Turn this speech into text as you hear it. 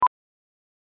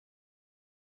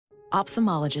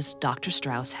Ophthalmologist Dr.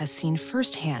 Strauss has seen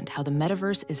firsthand how the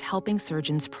metaverse is helping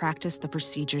surgeons practice the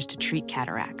procedures to treat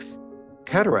cataracts.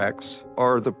 Cataracts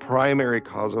are the primary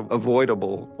cause of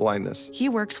avoidable blindness. He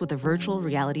works with a virtual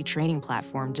reality training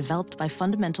platform developed by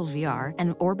Fundamental VR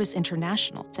and Orbis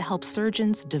International to help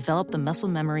surgeons develop the muscle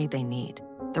memory they need.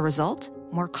 The result?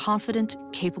 More confident,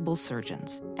 capable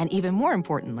surgeons. And even more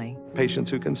importantly,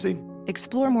 Patients who can see.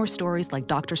 explore more stories like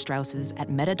Dr. Strauss's at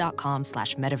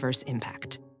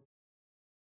meta.com/metaverseimpact.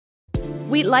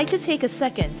 We'd like to take a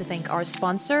second to thank our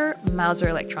sponsor, Mouser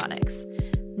Electronics.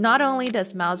 Not only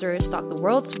does Mouser stock the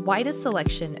world's widest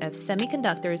selection of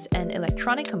semiconductors and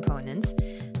electronic components,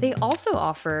 they also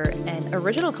offer an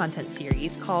original content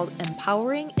series called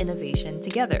Empowering Innovation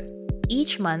Together.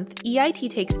 Each month, EIT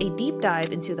takes a deep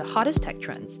dive into the hottest tech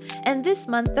trends, and this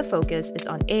month the focus is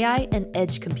on AI and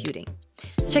edge computing.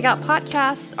 Check out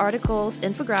podcasts, articles,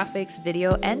 infographics,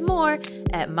 video, and more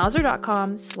at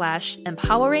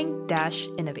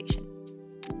mouser.com/empowering-innovation.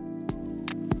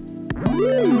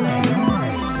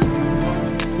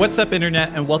 What's up,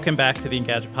 Internet, and welcome back to the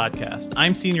Engadget Podcast.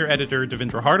 I'm Senior Editor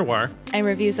Devindra Hardawar. I'm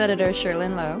Reviews Editor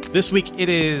Sherlyn Lowe. This week it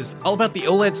is all about the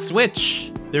OLED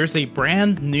Switch. There's a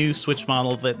brand new Switch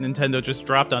model that Nintendo just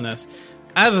dropped on us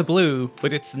out of the blue,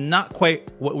 but it's not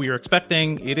quite what we were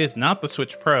expecting. It is not the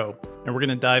Switch Pro, and we're going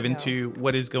to dive into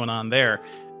what is going on there.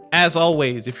 As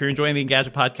always, if you're enjoying the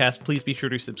Engadget Podcast, please be sure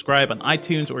to subscribe on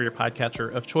iTunes or your podcatcher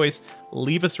of choice.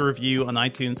 Leave us a review on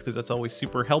iTunes because that's always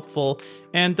super helpful.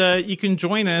 And you can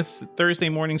join us Thursday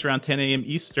mornings around 10 a.m.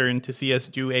 Eastern to see us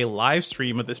do a live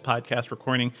stream of this podcast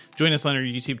recording. Join us on our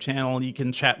YouTube channel. You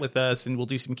can chat with us and we'll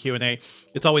do some Q&A.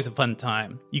 It's always a fun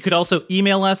time. You could also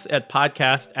email us at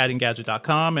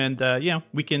podcast@engadget.com and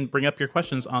we can bring up your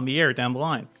questions on the air down the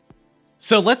line.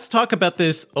 So let's talk about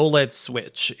this OLED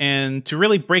Switch. And to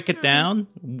really break it down,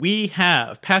 we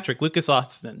have Patrick Lucas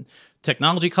Austin,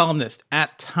 technology columnist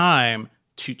at Time,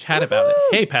 to chat about it.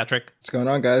 Hey, Patrick. What's going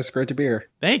on, guys? Great to be here.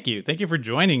 Thank you. Thank you for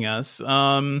joining us.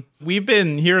 We've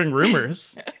been hearing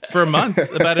rumors for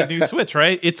months about a new Switch,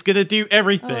 right? It's going to do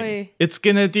everything. Oy. It's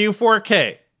going to do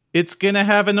 4K. It's going to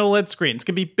have an OLED screen. It's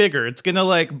going to be bigger. It's going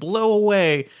to blow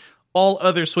away all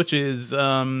other Switches.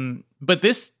 But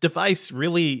this device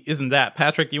really isn't that.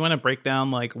 Patrick, you want to break down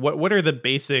what are the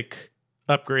basic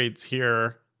upgrades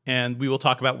here, and we will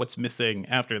talk about what's missing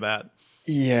after that.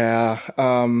 Yeah,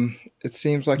 it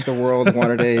seems like the world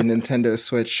wanted a Nintendo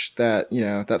Switch that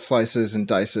that slices and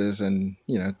dices and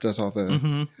does all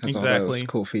the all those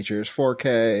cool features.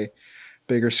 4K,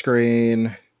 bigger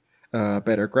screen,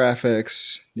 better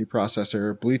graphics, new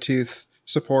processor, Bluetooth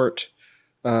support.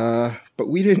 But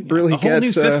we didn't really get a whole new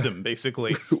system,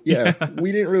 basically. Yeah,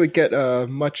 we didn't really get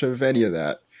much of any of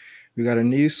that. We got a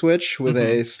new Switch with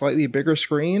a slightly bigger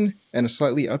screen and a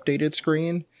slightly updated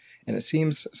screen, and it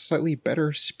seems slightly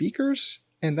better speakers.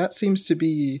 And that seems to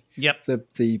be the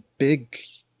big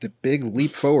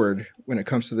leap forward when it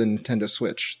comes to the Nintendo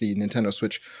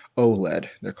Switch OLED.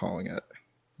 They're calling it.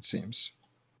 It seems.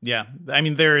 Yeah, I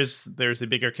mean, there's a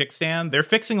bigger kickstand. They're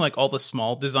fixing all the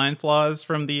small design flaws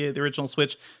from the original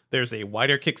Switch. There's a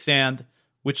wider kickstand,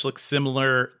 which looks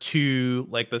similar to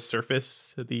the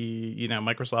Surface, the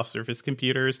Microsoft Surface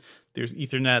computers. There's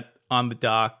Ethernet on the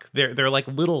dock. They're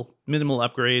little minimal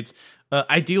upgrades.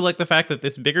 I do like the fact that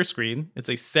this bigger screen, it's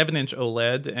a 7-inch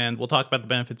OLED, and we'll talk about the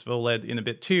benefits of OLED in a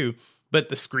bit too. But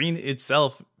the screen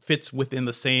itself fits within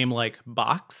the same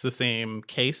box, the same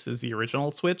case as the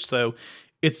original Switch. So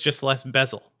it's just less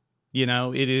bezel.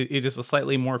 It is a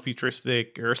slightly more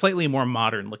futuristic or slightly more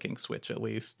modern looking Switch, at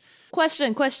least.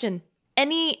 Question.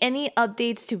 Any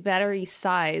updates to battery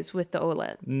size with the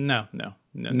OLED? No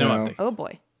updates. Oh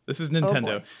boy. This is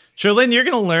Nintendo. Sherlyn, you're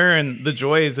going to learn the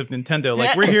joys of Nintendo.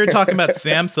 We're here talking about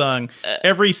Samsung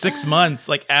every 6 months,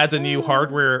 adds a new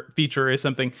hardware feature or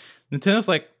something. Nintendo's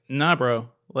nah, bro.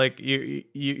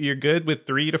 You're good with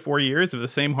 3 to 4 years of the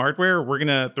same hardware. We're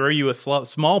gonna throw you a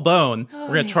small bone. We're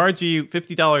gonna charge you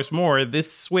 $50 more.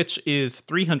 This Switch is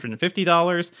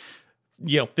 $350.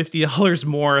 $50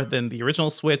 more than the original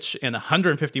Switch and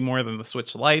 $150 more than the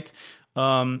Switch Lite.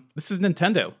 This is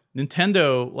Nintendo.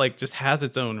 Nintendo just has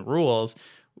its own rules.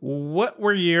 What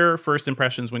were your first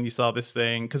impressions when you saw this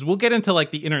thing? Because we'll get into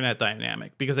the internet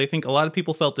dynamic, because I think a lot of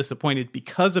people felt disappointed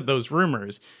because of those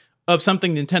rumors of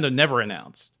something Nintendo never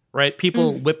announced, right?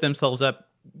 People whip themselves up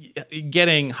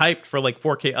getting hyped for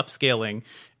 4K upscaling,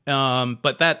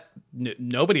 but that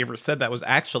nobody ever said that was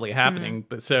actually happening.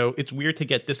 But so it's weird to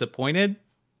get disappointed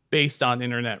based on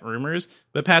internet rumors.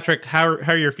 But Patrick, how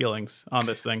are your feelings on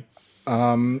this thing?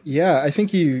 Yeah, I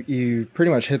think you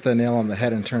pretty much hit the nail on the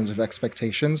head in terms of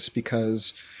expectations,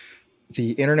 because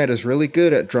the internet is really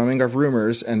good at drumming up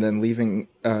rumors and then leaving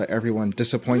everyone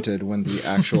disappointed when the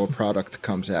actual product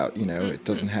comes out. You know, it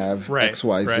doesn't have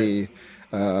XYZ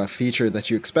feature that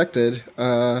you expected.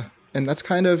 And that's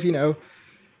kind of, you know,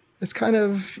 it's kind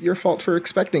of your fault for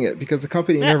expecting it because the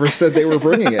company never said they were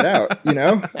bringing it out, you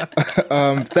know?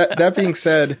 That being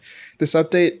said, this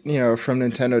update, you know, from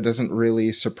Nintendo doesn't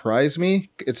really surprise me.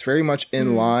 It's very much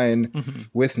in line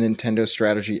with Nintendo's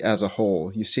strategy as a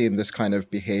whole. You've seen this kind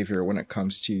of behavior when it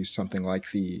comes to something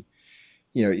like the,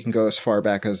 you know, you can go as far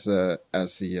back as the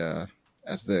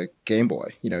Game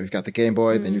Boy. You know, you've got the Game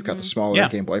Boy, then you've got the smaller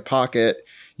Game Boy Pocket,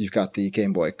 you've got the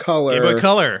Game Boy Color. Game Boy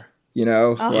Color. You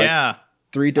know,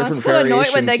 three different variations. I was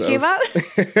so annoyed when they came out.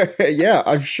 Yeah,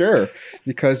 I'm sure,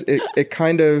 because it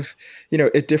kind of, you know,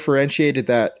 it differentiated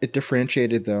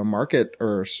the market,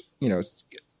 or, you know,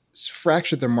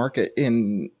 fractured the market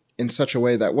in such a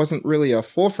way that wasn't really a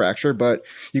full fracture, but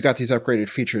you got these upgraded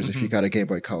features. If you got a Game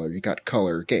Boy Color, you got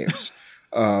color games.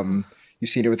 You've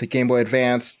seen it with the Game Boy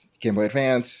Advance, the Game Boy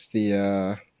Advance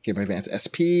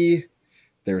SP.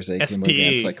 There was a Game Boy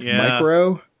Advance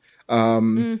Micro.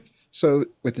 So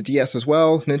with the DS as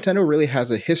well, Nintendo really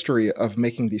has a history of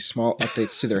making these small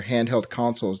updates to their handheld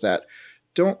consoles that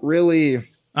don't really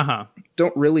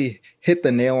hit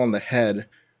the nail on the head,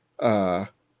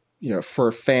 you know,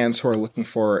 for fans who are looking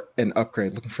for an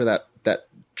upgrade, looking for that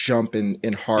jump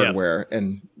in hardware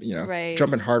and, you know,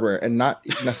 jump in hardware and not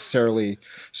necessarily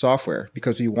software,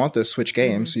 because we want those Switch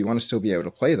games. So you want to still be able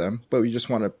to play them, but we just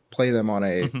want to play them on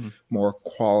a more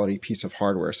quality piece of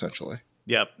hardware, essentially.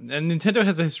 Yep. And Nintendo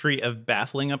has a history of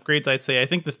baffling upgrades, I'd say. I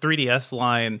think the 3DS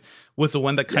line was the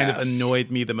one that kind of annoyed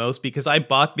me the most, because I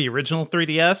bought the original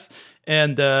 3DS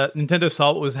and Nintendo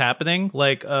saw what was happening.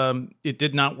 Like, it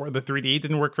did not work. The 3D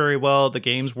didn't work very well. The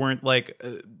games weren't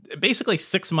basically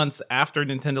 6 months after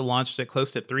Nintendo launched it,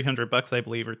 close to $300, I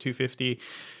believe, or $250.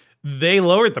 They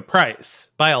lowered the price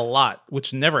by a lot,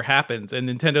 which never happens. And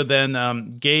Nintendo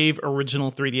then gave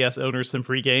original 3DS owners some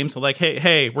free games. So like,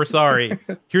 hey, we're sorry.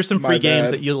 Here's some free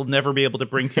games that you'll never be able to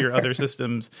bring to your other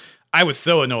systems. I was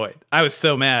so annoyed. I was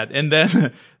so mad. And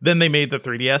then they made the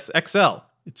 3DS XL.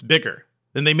 It's bigger.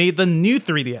 Then they made the new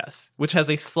 3DS, which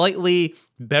has a slightly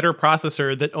better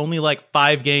processor that only like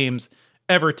 5 games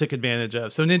ever took advantage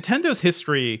of. So Nintendo's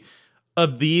history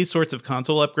of these sorts of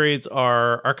console upgrades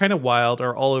are kind of wild,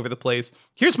 are all over the place.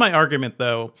 Here's my argument,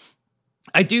 though.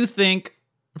 I do think,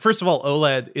 first of all,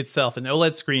 OLED itself, an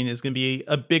OLED screen is going to be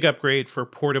a big upgrade for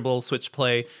portable Switch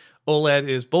play. OLED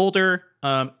is bolder,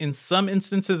 in some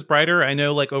instances brighter. I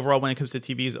know, like, overall when it comes to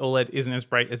TVs, OLED isn't as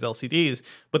bright as LCDs,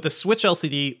 but the Switch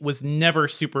LCD was never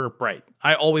super bright.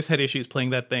 I always had issues playing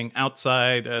that thing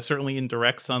outside, certainly in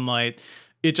direct sunlight.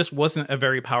 It just wasn't a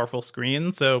very powerful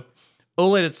screen, so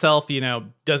OLED itself, you know,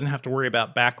 doesn't have to worry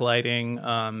about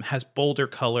backlighting, has bolder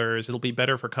colors. It'll be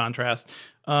better for contrast.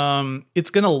 It's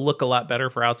going to look a lot better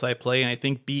for outside play, and I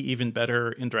think be even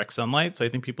better in direct sunlight. So I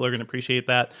think people are going to appreciate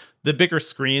that. The bigger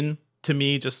screen, to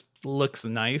me, just looks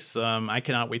nice. I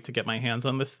cannot wait to get my hands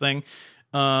on this thing.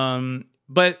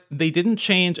 But they didn't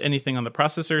change anything on the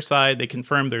processor side. They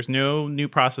confirmed there's no new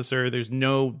processor. There's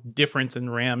no difference in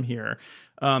RAM here.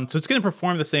 So it's going to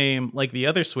perform the same like the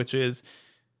other Switches.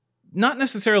 Not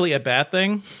necessarily a bad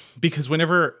thing, because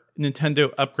whenever Nintendo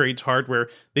upgrades hardware,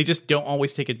 they just don't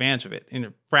always take advantage of it, and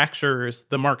it fractures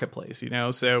the marketplace, you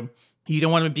know? So you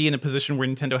don't want to be in a position where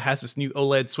Nintendo has this new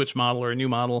OLED Switch model or a new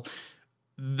model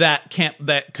that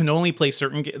can only play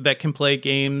that can play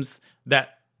games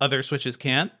that other Switches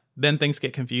can't. Then things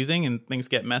get confusing and things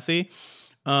get messy.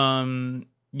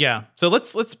 Yeah. So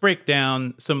let's break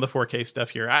down some of the 4K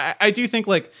stuff here. I do think,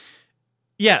 like,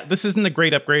 yeah, this isn't a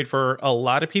great upgrade for a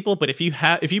lot of people, but if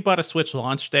you bought a Switch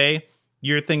launch day,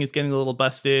 your thing is getting a little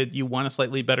busted, you want a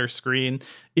slightly better screen.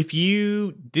 If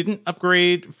you didn't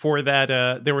upgrade for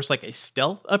that, there was like a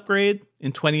stealth upgrade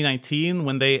in 2019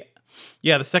 when the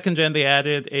second gen, they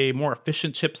added a more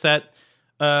efficient chipset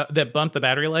that bumped the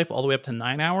battery life all the way up to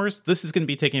 9 hours. This is going to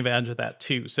be taking advantage of that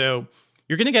too. So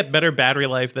you're going to get better battery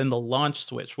life than the launch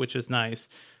Switch, which is nice.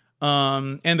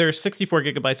 And there's 64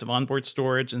 gigabytes of onboard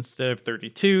storage instead of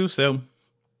 32, so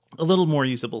a little more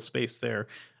usable space there.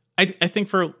 I think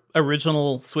for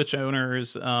original Switch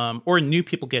owners or new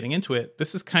people getting into it,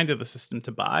 this is kind of the system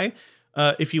to buy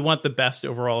if you want the best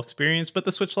overall experience. But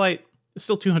the Switch Lite is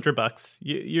still $200.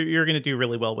 You're going to do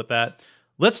really well with that.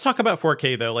 Let's talk about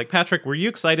 4K, though. Like, Patrick, were you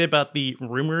excited about the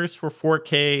rumors for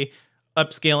 4K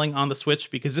upscaling on the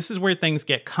Switch? Because this is where things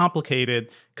get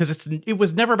complicated, because it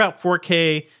was never about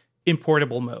 4K in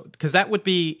portable mode, because that would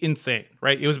be insane,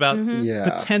 right? It was about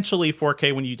potentially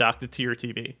 4K when you docked it to your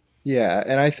TV. Yeah,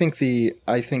 and I think the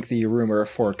rumor of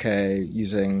 4K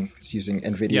using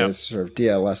NVIDIA's sort of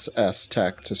DLSS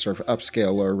tech to sort of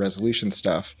upscale lower resolution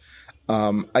stuff.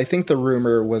 I think the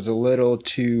rumor was a little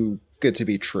too good to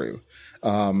be true.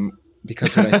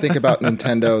 Because when I think about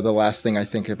Nintendo, the last thing I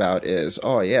think about is,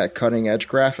 oh yeah, cutting edge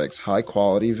graphics, high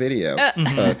quality video,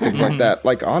 things like that.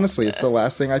 Like honestly, it's the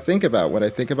last thing I think about when I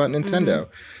think about Nintendo.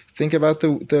 Think about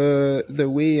the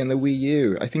Wii and the Wii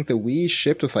U. I think the Wii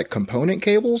shipped with like component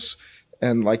cables,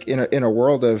 and like in a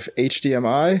world of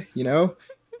HDMI, you know,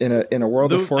 in a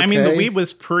world of 4K. I mean, the Wii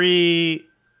was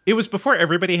it was before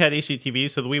everybody had HDTV,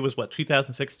 so the Wii was,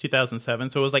 2006, 2007?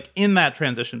 So it was, like, in that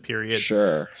transition period.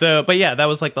 Sure. So, but yeah, that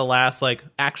was, like, the last, like,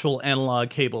 actual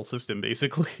analog cable system,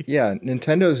 basically. Yeah,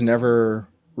 Nintendo's never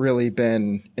really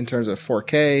been, in terms of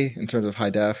 4K, in terms of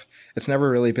high def, it's never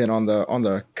really been on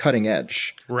the cutting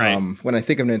edge. Right. When I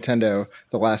think of Nintendo,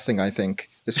 the last thing I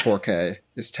think is 4K,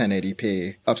 is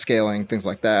 1080p, upscaling, things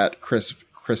like that, crisp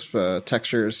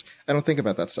textures. I don't think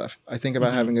about that stuff. I think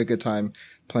about having a good time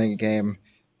playing a game.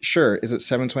 Sure, is it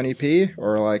 720p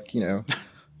or like, you know,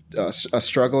 a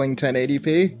struggling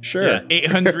 1080p? Sure. Yeah,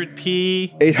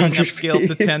 800p, 800p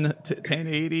upscaled to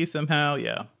 1080 somehow.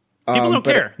 Yeah, people don't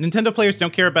care. Nintendo players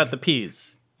don't care about the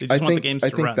Ps. They just want the games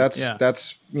to run. I think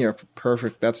that's you know,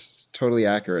 perfect. That's totally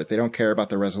accurate. They don't care about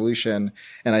the resolution,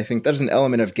 and I think there's an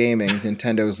element of gaming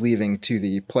Nintendo's leaving to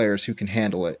the players who can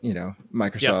handle it. You know,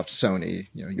 Microsoft, Sony,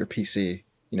 you know, your PC.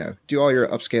 You know, do all your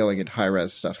upscaling and high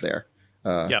res stuff there.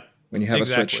 When you have a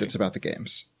Switch, it's about the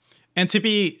games. And to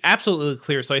be absolutely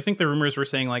clear, so I think the rumors were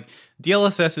saying like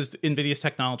DLSS is NVIDIA's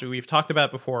technology we've talked about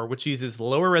before, which uses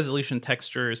lower resolution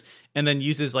textures and then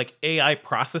uses like AI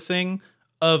processing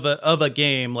of a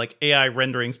game, like AI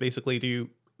renderings basically to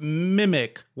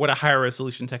mimic what a higher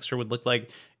resolution texture would look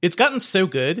like. It's gotten so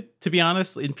good, to be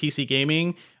honest, in PC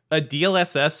gaming, a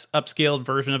DLSS upscaled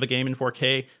version of a game in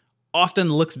 4K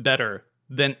often looks better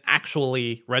than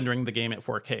actually rendering the game at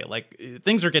 4K. Like,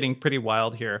 things are getting pretty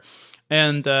wild here.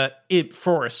 And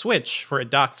for a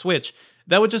docked Switch,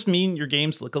 that would just mean your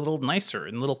games look a little nicer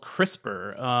and a little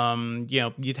crisper. You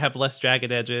know, you'd have less jagged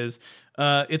edges.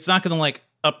 It's not going to like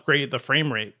upgrade the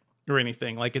frame rate or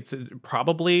anything. Like, it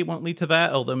probably won't lead to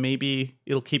that, although maybe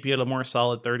it'll keep you at a more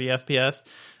solid 30 FPS.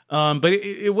 But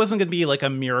it wasn't going to be like a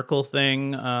miracle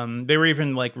thing. They were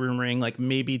even like rumoring like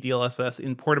maybe DLSS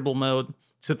in portable mode,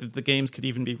 so that the games could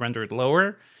even be rendered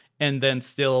lower and then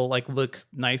still like look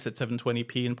nice at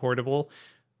 720p in portable.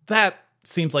 That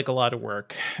seems like a lot of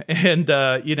work. And,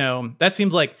 you know, that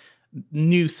seems like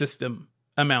new system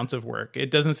amounts of work. It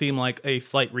doesn't seem like a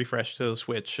slight refresh to the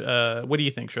Switch. What do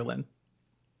you think, Sherlyn?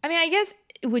 I mean, I guess,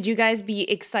 would you guys be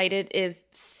excited if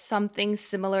something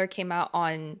similar came out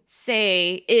on,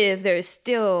 say, if there's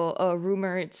still a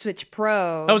rumored Switch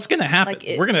Pro? Oh, it's going to happen. Like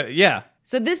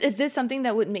So is this something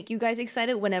that would make you guys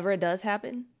excited whenever it does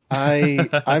happen?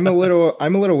 I'm a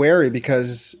little wary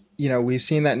because, you know, we've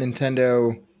seen that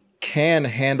Nintendo can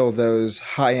handle those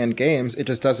high-end games. It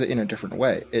just does it in a different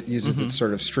way. It uses its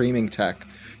sort of streaming tech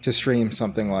to stream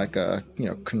something like a, you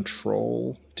know,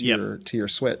 Control to your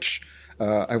Switch.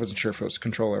 I wasn't sure if it was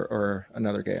Control or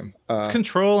another game. It's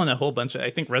Control and a whole bunch of,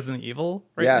 I think, Resident Evil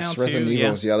now, yes, too. Resident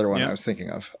Evil is the other one I was thinking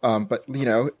of. But, you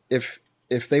know,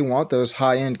 if they want those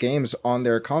high-end games on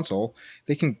their console,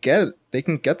 they can get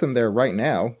them there right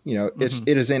now. You know,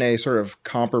 it is in a sort of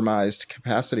compromised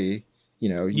capacity. You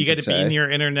know, you get to be near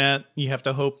internet. You have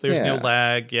to hope there's no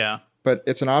lag. Yeah, but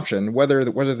it's an option. Whether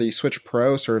the Switch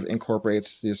Pro sort of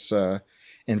incorporates this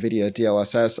NVIDIA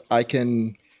DLSS, I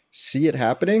can see it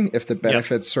happening if the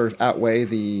benefits sort of outweigh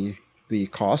the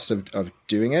cost of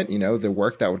doing it. You know, the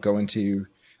work that would go into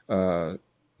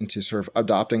sort of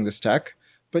adopting this tech.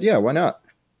 But yeah, why not?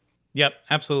 Yep,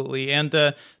 absolutely. And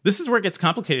this is where it gets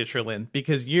complicated, Sherlyn,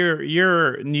 because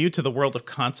you're new to the world of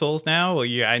consoles now.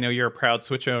 I know you're a proud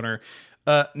Switch owner.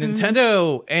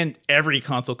 Nintendo and every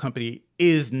console company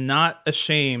is not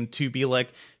ashamed to be like,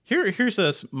 here's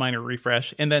a minor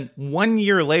refresh, and then 1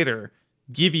 year later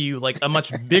give you like a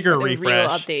much bigger refresh. Real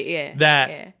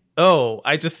update, oh,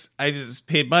 I just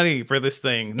paid money for this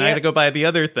thing. Now I got to go buy the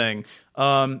other thing.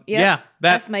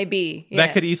 That might be.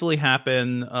 That could easily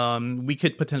happen. We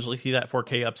could potentially see that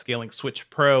 4K upscaling Switch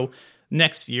Pro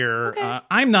next year. Okay.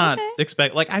 I'm not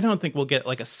I don't think we'll get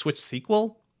like a Switch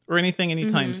sequel or anything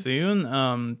anytime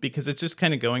soon, because it's just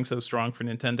kind of going so strong for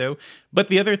Nintendo. But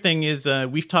the other thing is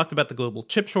we've talked about the global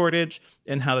chip shortage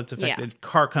and how that's affected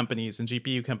car companies and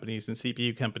GPU companies and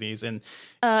CPU companies and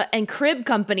crib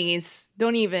companies.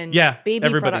 Don't even. Baby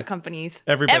product companies.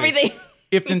 Everything.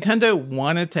 If Nintendo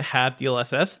wanted to have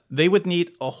DLSS, they would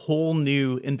need a whole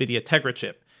new NVIDIA Tegra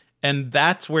chip. And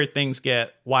that's where things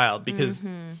get wild because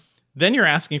then you're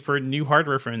asking for new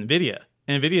hardware from NVIDIA.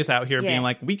 And NVIDIA's out here being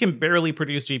like, we can barely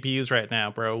produce GPUs right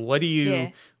now, bro. What are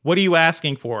you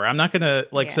asking for? I'm not going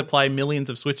to supply millions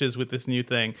of switches with this new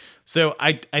thing. So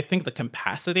I think the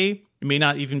capacity may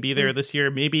not even be there this year.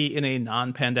 Maybe in a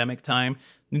non-pandemic time,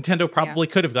 Nintendo probably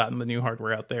could have gotten the new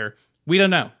hardware out there. We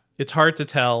don't know. It's hard to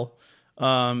tell.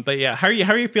 But yeah, how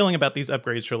are you feeling about these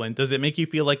upgrades, Sherlyn? Does it make you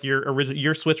feel like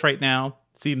your Switch right now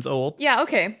seems old? Yeah,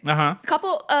 okay.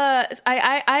 Couple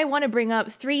I want to bring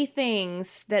up 3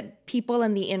 things that people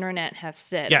on the internet have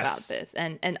said about this.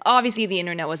 And obviously the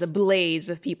internet was ablaze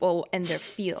with people and their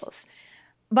feels.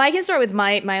 But I can start with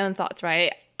my own thoughts,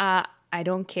 right? I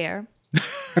don't care.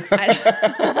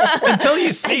 Until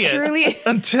you see it.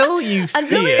 Until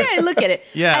maybe I look at it.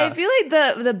 Yeah. I feel like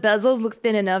the bezels look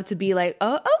thin enough to be like,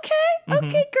 oh, okay,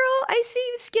 girl, I see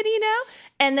you skinny now.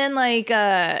 And then like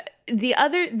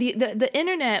the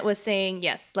internet was saying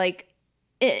yes, like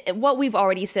what we've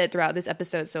already said throughout this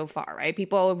episode so far, right?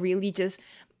 People really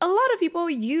a lot of people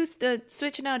use the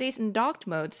Switch nowadays in docked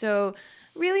mode, so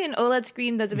really an OLED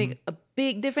screen doesn't make a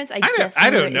big difference.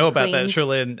 I don't know about that,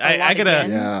 Sherlyn. I'm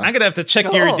gonna have to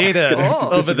check your data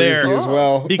over there as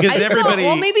well, because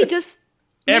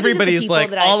everybody's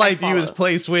like, all I do is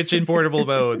play Switch in portable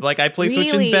mode. Like I play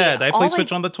Switch in bed, I play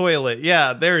Switch on the toilet.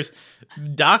 Yeah, there's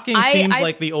docking seems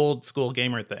like the old school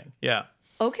gamer thing. Yeah.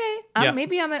 Okay,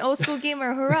 maybe I'm an old school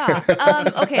gamer. Hurrah!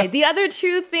 Okay, the other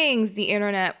 2 things the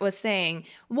internet was saying.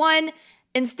 One,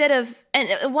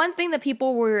 one thing that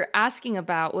people were asking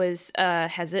about was,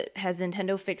 has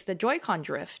Nintendo fixed the Joy-Con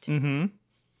drift? Mm-hmm.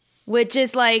 Which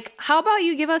is like, how about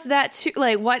you give us that too?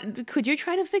 Like, what could you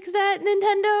try to fix that,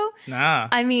 Nintendo? Nah.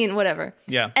 I mean, whatever.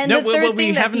 Yeah. And the third thing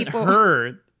we haven't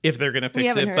heard if they're gonna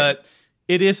fix it, but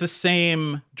it is the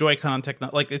same Joy-Con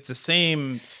technology. Like it's the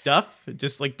same stuff,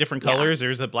 just like different colors.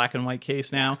 There's a black and white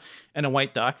case now and a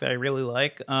white dock that I really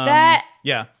like. But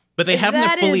they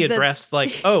haven't fully addressed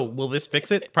like, oh, will this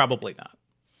fix it? Probably not.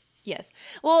 Yes.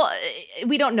 Well,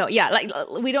 we don't know. Yeah, like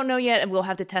we don't know yet, and we'll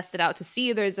have to test it out to see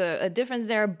if there's a difference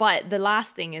there. But the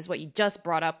last thing is what you just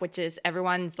brought up, which is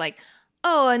everyone's like,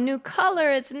 oh, a new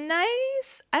color, it's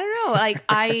nice. I don't know. Like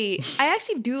I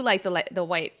actually do like the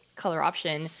white color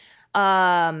option.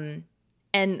 And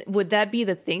would that be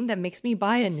the thing that makes me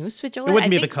buy a new Switch OLED? It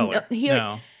wouldn't be the color.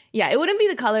 No. Yeah, it wouldn't be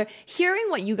the color. Hearing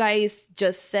what you guys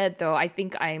just said, though, I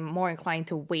think I'm more inclined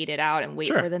to wait it out and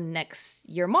wait for the next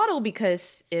year model,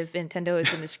 because if Nintendo is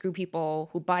going to screw people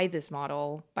who buy this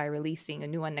model by releasing a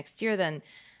new one next year, then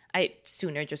I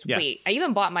sooner just wait. I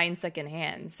even bought mine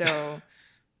secondhand, so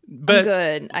but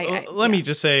I'm good. Let me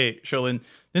just say, Sherlyn,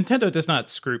 Nintendo does not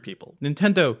screw people.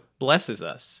 Nintendo blesses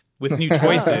us with new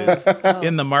choices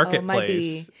in the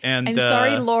marketplace. And I'm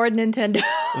sorry, Lord Nintendo.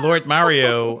 Lord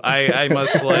Mario, I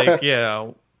must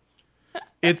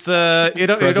it's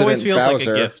it always feels Bowser. like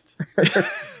a gift.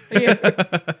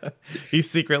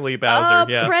 He's secretly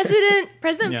Bowser. President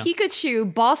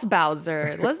Pikachu, Boss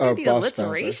Bowser. Let's do the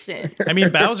alliteration. I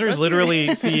mean, Bowser's literally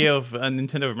CEO of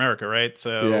Nintendo of America, right?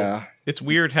 So it's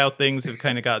weird how things have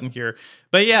kind of gotten here.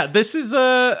 But yeah, this is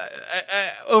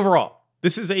overall,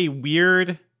 this is a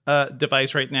weird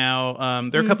device right now.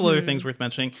 There are a couple other things worth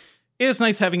mentioning. It is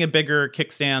nice having a bigger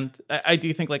kickstand. I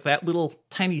do think like that little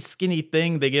tiny skinny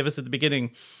thing they gave us at the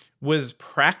beginning was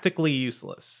practically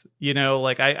useless. You know,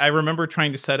 like I remember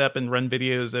trying to set up and run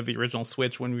videos of the original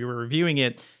Switch when we were reviewing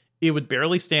it. It would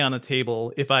barely stay on the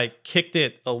table. If I kicked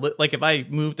it like if I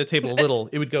moved the table a little,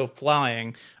 it would go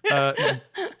flying.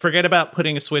 Forget about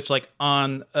putting a Switch like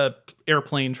on a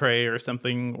airplane tray or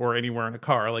something or anywhere in a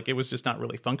car. Like it was just not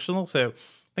really functional. So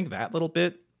I think that little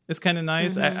bit is kind of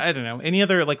nice. I don't know. Any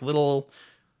other like little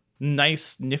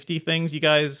nice nifty things you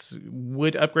guys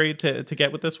would upgrade to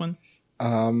get with this one?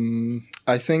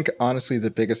 I think honestly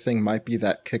the biggest thing might be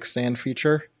that kickstand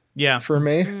feature. Yeah. For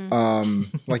me.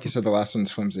 Like you said, the last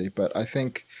one's flimsy, but I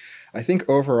think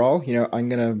overall, you know, I'm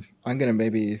gonna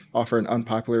maybe offer an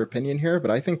unpopular opinion here, but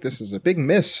I think this is a big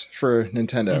miss for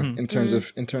Nintendo in terms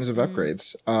of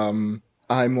upgrades.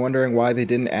 I'm wondering why they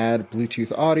didn't add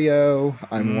Bluetooth audio.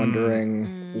 I'm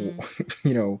wondering,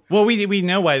 you know. Well, we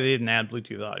know why they didn't add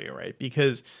Bluetooth audio, right?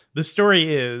 Because the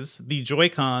story is the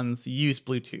Joy-Cons use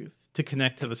Bluetooth to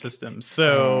connect to the system.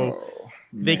 So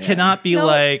they cannot be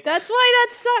like... That's why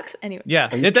that sucks. Anyway. Yeah,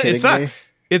 it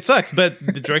sucks. It sucks, but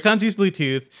the Joy-Cons use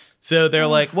Bluetooth. So they're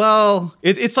like, well,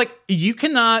 it's like you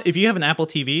cannot, if you have an Apple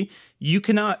TV, you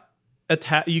cannot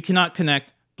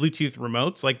connect Bluetooth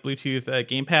remotes, like Bluetooth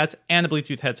gamepads, and a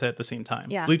Bluetooth headset at the same time.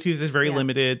 Yeah. Bluetooth is very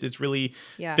limited. It's really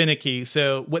finicky.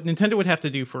 So what Nintendo would have to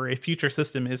do for a future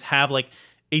system is have like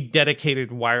a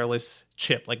dedicated wireless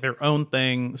chip, like their own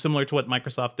thing, similar to what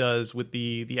Microsoft does with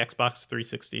the Xbox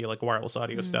 360, like wireless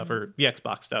audio stuff, or the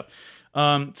Xbox stuff.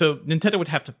 So Nintendo would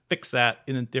have to fix that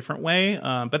in a different way.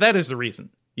 But that is the reason.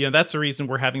 That's the reason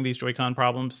we're having these Joy-Con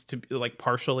problems, to like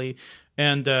partially.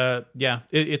 And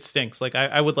it stinks. Like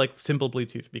I would like simple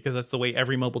Bluetooth, because that's the way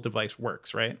every mobile device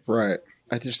works, right? Right.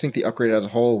 I just think the upgrade as a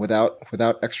whole, without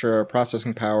extra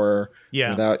processing power,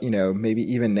 without maybe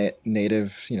even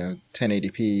native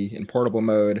 1080p in portable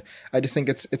mode, I just think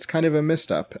it's kind of a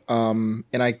misstep. And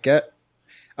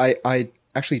I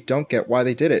actually don't get why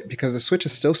they did it, because the Switch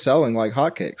is still selling like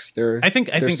hotcakes. I think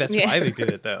that's why they did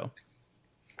it, though.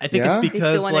 I think it's because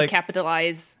they still want to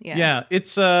capitalize. Yeah,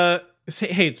 it's hey,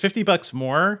 it's $50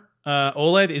 more.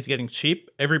 OLED is getting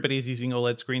cheap. Everybody's using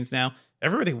OLED screens now.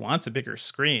 Everybody wants a bigger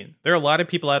screen. There are a lot of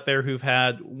people out there who've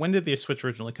had. When did the Switch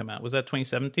originally come out? Was that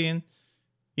 2017?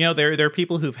 There are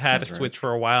people who've had a Switch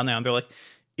for a while now, and they're like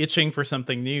itching for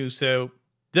something new. So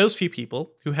those few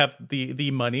people who have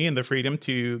the money and the freedom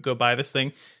to go buy this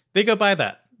thing, they go buy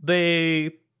that.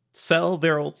 They sell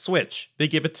their old Switch. They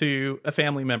give it to a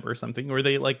family member or something, or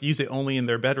they like use it only in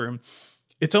their bedroom.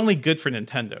 It's only good for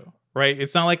Nintendo, right?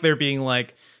 It's not like they're being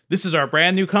like, this is our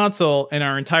brand new console and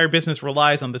our entire business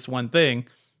relies on this one thing.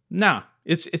 Nah,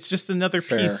 it's just another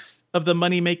piece of the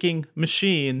money-making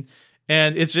machine.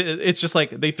 And it's just like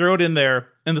they throw it in there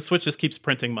and the Switch just keeps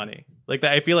printing money. Like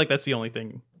that. I feel like that's the only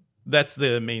thing. That's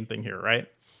the main thing here, right?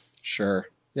 Sure.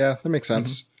 Yeah, that makes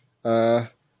sense. I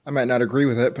might not agree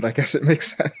with it, but I guess it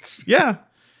makes sense. Yeah.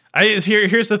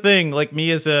 Here's the thing, like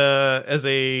me as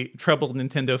a troubled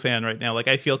Nintendo fan right now, like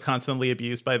I feel constantly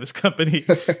abused by this company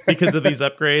because of these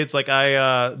upgrades. Like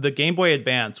the Game Boy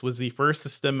Advance was the first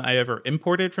system I ever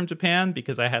imported from Japan,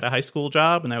 because I had a high school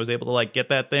job and I was able to like get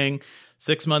that thing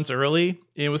 6 months early.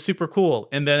 And it was super cool.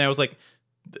 And then I was like,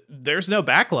 there's no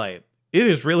backlight. It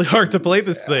is really hard to play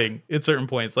this thing at certain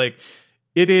points. Like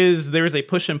there's a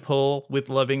push and pull with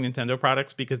loving Nintendo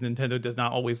products, because Nintendo does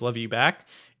not always love you back.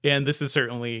 And this is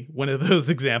certainly one of those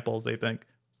examples, I think.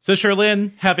 So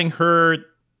Sherlyn, having heard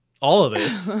all of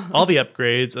this, all the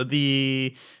upgrades,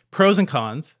 the pros and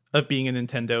cons of being a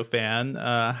Nintendo fan,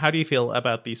 how do you feel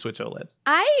about the Switch OLED?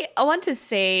 I want to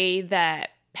say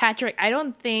that, Patrick, I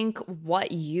don't think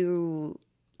what you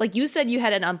said you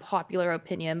had an unpopular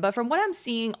opinion, but from what I'm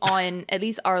seeing on at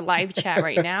least our live chat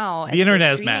right now, the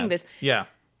internet is mad. Yeah.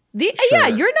 Yeah,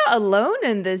 you're not alone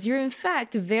in this. You're in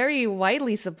fact very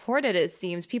widely supported, it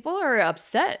seems. People are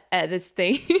upset at this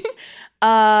thing.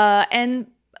 And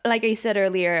like I said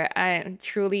earlier, I'm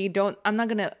not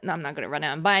gonna run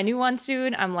out and buy a new one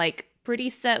soon. I'm like pretty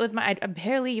set with I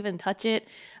barely even touch it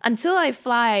until I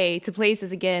fly to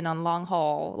places again on long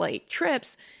haul like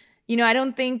trips. I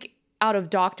don't think out of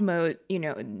docked mode,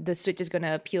 the Switch is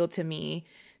gonna appeal to me.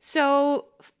 So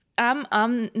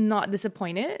I'm not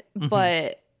disappointed,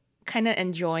 but kind of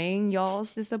enjoying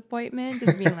y'all's disappointment,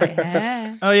 just being like,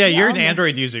 oh yeah, you're an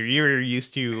Android user. You're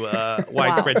used to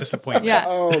widespread disappointment. Yeah.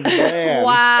 Oh man.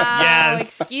 Wow.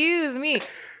 Yes. Excuse me.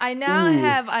 I now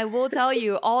have, I will tell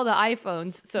you, all the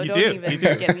iPhones, so don't even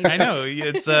get me. I know.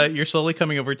 It's you're slowly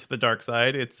coming over to the dark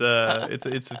side. It's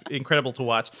incredible to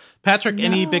watch. Patrick,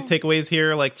 any big takeaways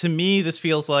here? Like, to me, this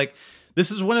feels like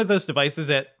this is one of those devices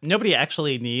that nobody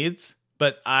actually needs,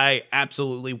 but I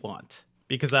absolutely want,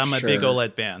 because I'm a big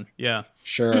OLED fan. Yeah.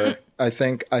 Sure. I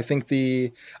think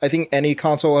any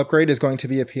console upgrade is going to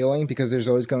be appealing, because there's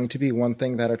always going to be one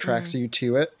thing that attracts you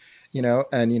to it,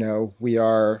 and we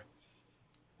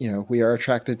are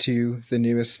attracted to the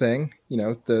newest thing,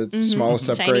 the smallest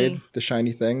upgrade, the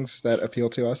shiny things that appeal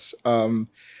to us.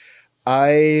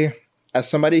 As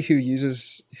somebody who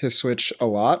uses his Switch a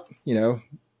lot,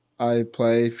 I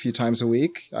play a few times a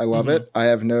week. I love it. I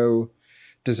have no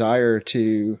desire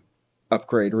to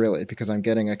upgrade, really, because I'm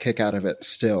getting a kick out of it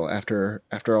still after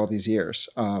all these years.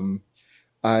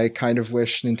 I kind of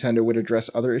wish Nintendo would address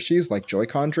other issues like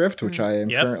Joy-Con drift, which I am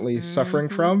currently suffering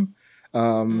from.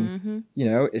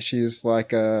 Issues like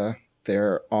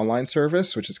their online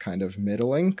service, which is kind of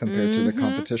middling compared to the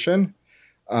competition.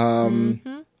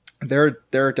 There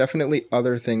are definitely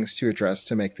other things to address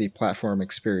to make the platform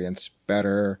experience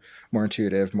better, more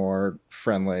intuitive, more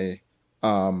friendly,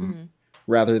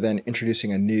 rather than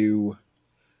introducing a new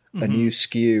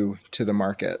SKU to the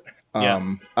market.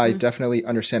 I definitely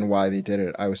understand why they did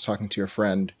it. I was talking to a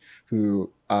friend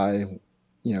who I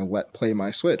let play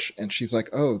my Switch, and she's like,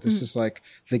 oh, this is like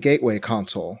the gateway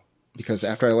console, because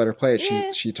after I let her play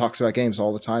it, she talks about games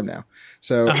all the time now.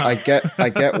 So I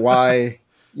get why,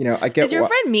 I get is your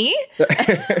friend me?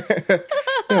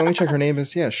 let me check. Her name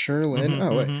is Sherlyn.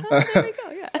 Oh wait. Oh, there we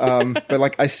go. Yeah. But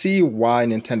like, I see why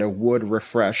Nintendo would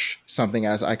refresh something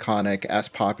as iconic, as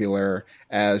popular,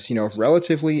 as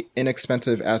relatively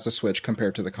inexpensive as the Switch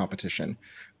compared to the competition.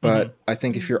 But I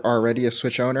think if you're already a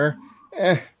Switch owner,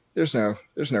 there's no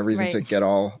reason to get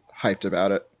all hyped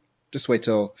about it. Just wait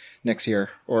till next year,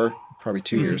 or probably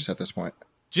 2 years at this point.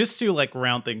 Just to like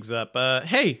round things up,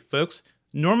 hey folks,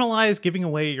 normalize giving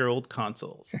away your old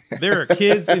consoles. There are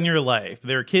kids in your life,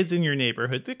 there are kids in your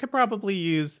neighborhood that could probably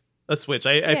use a Switch.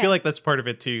 I feel like that's part of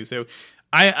it too. So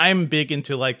I'm big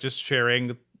into like just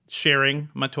sharing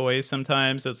my toys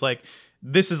sometimes. It's like,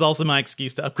 this is also my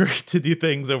excuse to upgrade to do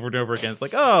things over and over again. It's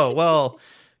like, oh, well,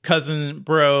 cousin,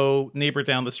 bro, neighbor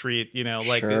down the street,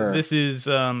 this is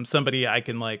somebody I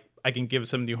can give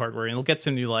some new hardware and it'll get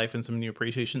some new life and some new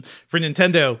appreciation. For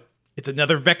Nintendo, it's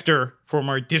another vector for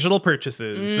more digital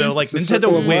purchases. So like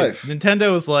Nintendo wins.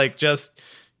 Nintendo is like just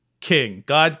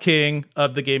God king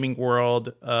of the gaming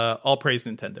world. All praise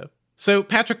Nintendo. So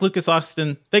Patrick Lucas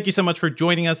Austin, thank you so much for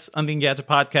joining us on the Engadget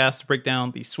podcast to break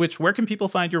down the Switch. Where can people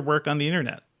find your work on the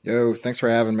internet? Yo, thanks for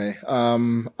having me.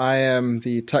 I am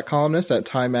the tech columnist at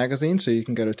Time Magazine, so you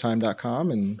can go to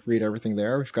time.com and read everything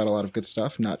there. We've got a lot of good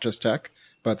stuff, not just tech,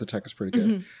 but the tech is pretty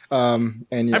good.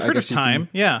 And I've heard of Time.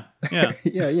 Yeah. yeah,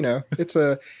 it's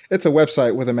a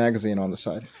website with a magazine on the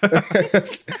side.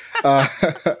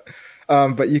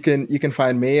 But you can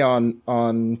find me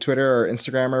on Twitter or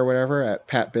Instagram or whatever at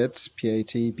PatBits,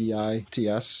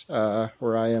 PatBits,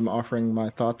 where I am offering my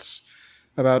thoughts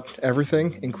about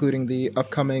everything, including the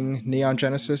upcoming Neon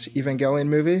Genesis Evangelion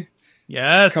movie.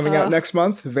 Yes. Coming out next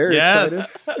month. Very excited.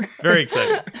 Very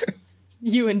excited.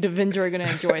 You and Devindra are going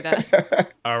to enjoy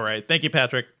that. All right. Thank you,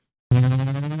 Patrick.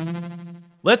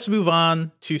 Let's move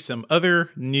on to some other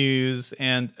news.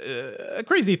 And a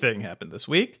crazy thing happened this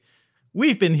week.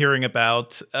 We've been hearing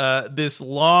about this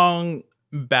long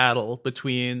battle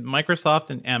between Microsoft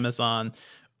and Amazon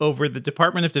over the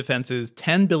Department of Defense's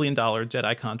 $10 billion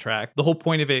Jedi contract. The whole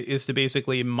point of it is to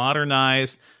basically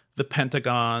modernize the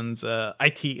Pentagon's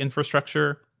IT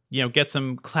infrastructure, get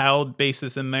some cloud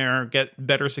bases in there, get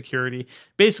better security,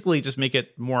 basically just make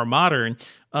it more modern.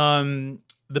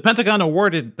 The Pentagon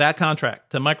awarded that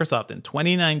contract to Microsoft in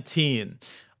 2019.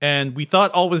 And we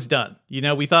thought all was done.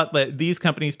 We thought that these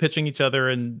companies pitching each other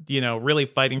and, really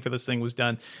fighting for this thing was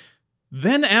done.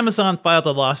 Then Amazon filed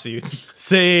a lawsuit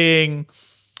saying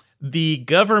the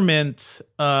government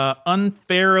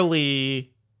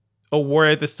unfairly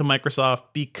awarded this to Microsoft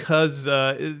because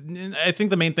I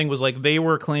think the main thing was like they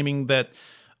were claiming that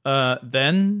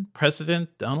then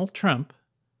President Donald Trump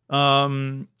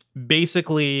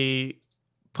basically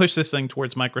pushed this thing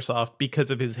towards Microsoft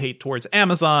because of his hate towards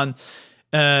Amazon.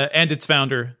 And its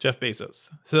founder, Jeff Bezos.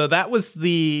 So that was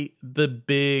the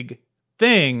big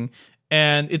thing.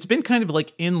 And it's been kind of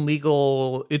like in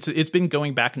legal, it's been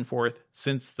going back and forth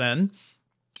since then.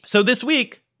 So this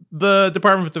week, the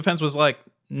Department of Defense was like,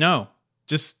 no,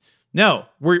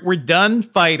 we're done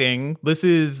fighting. This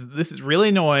is really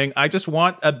annoying. I just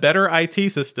want a better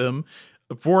IT system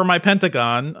for my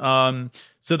Pentagon.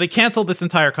 So they canceled this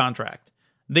entire contract.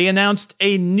 They announced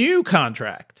a new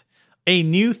contract. A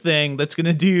new thing that's going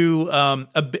to do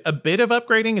a bit of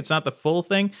upgrading. It's not the full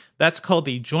thing. That's called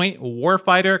the Joint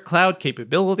Warfighter Cloud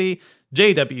Capability,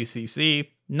 JWCC.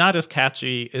 Not as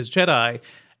catchy as Jedi.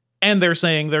 And they're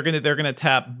saying they're going to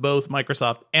tap both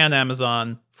Microsoft and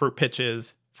Amazon for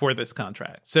pitches for this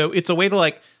contract. So it's a way to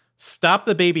like stop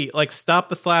the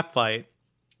slap fight,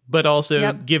 but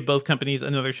also give both companies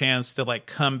another chance to like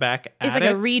come back at it. It's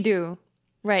like a redo.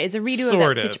 Right. It's a redo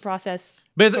of that pitch process.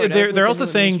 But they're also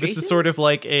saying this is sort of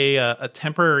like a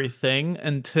temporary thing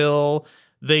until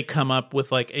they come up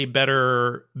with like a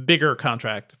better, bigger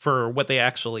contract for what they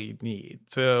actually need.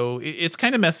 So it's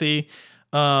kind of messy.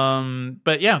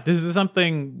 But yeah, this is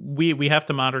something we have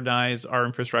to modernize our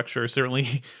infrastructure,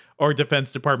 certainly our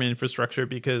Defense Department infrastructure,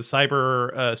 because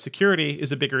cyber security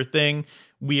is a bigger thing.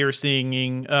 We're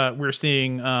seeing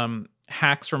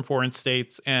hacks from foreign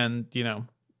states and,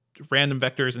 random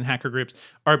vectors and hacker groups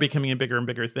are becoming a bigger and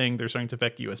bigger thing. They're starting to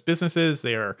affect U.S. businesses.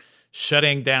 They are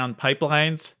shutting down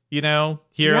pipelines,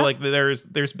 here. Like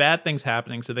there's bad things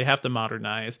happening. So they have to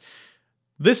modernize.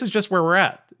 This is just where we're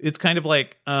at. It's kind of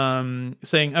like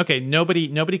saying, okay,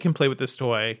 nobody can play with this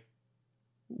toy.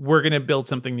 We're going to build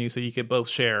something new so you can both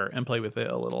share and play with it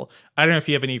a little. I don't know if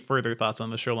you have any further thoughts on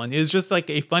the Sherlyn. It's just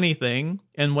like a funny thing.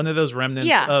 And one of those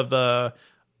remnants of the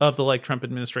like Trump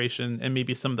administration and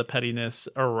maybe some of the pettiness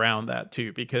around that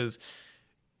too, because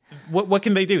what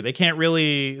can they do? They can't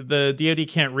really, the DoD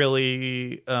can't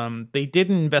really, they did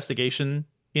an investigation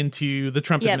into the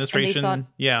Trump administration.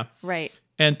 Right.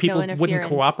 and people wouldn't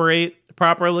cooperate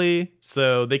properly,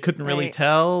 so they couldn't really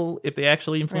tell if they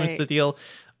actually influenced the deal.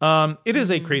 It is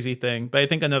a crazy thing, but I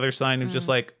think another sign of just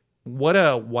like what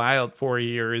a wild 4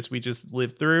 years we just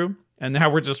lived through, and now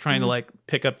we're just trying to like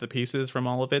pick up the pieces from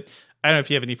all of it. I don't know if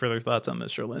you have any further thoughts on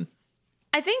this, Sherlyn.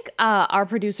 I think our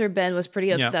producer Ben was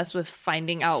pretty obsessed with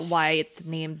finding out why it's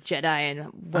named Jedi and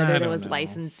whether there was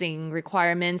licensing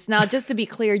requirements. Now, just to be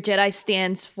clear, Jedi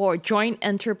stands for Joint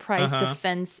Enterprise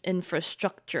Defense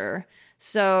Infrastructure.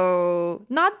 So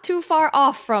not too far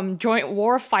off from Joint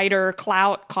Warfighter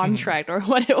Cloud Contract or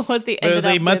what it was they ended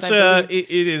up with. It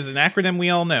is an acronym we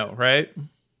all know, right?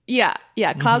 Yeah,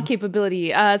 cloud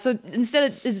capability. So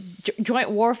instead of it's Joint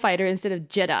Warfighter instead of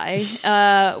Jedi,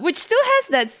 which still has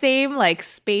that same like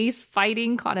space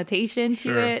fighting connotation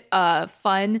to it.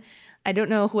 Fun. I don't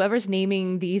know whoever's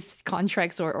naming these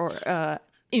contracts or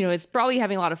it's probably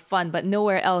having a lot of fun, but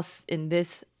nowhere else in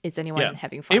this is anyone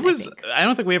having fun. I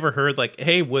don't think we ever heard like,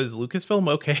 hey, was Lucasfilm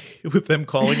okay with them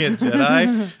calling it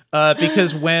Jedi?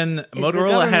 Because when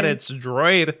Motorola had its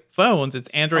Droid phones, its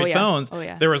Android phones,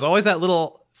 there was always that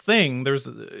little thing. There's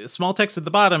a small text at the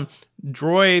bottom.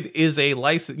 Droid is a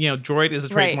license. Droid is a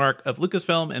trademark of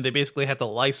Lucasfilm, and they basically had to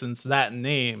license that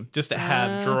name just to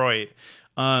have Droid.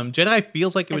 Jedi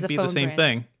feels like it would be the same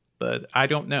thing, but I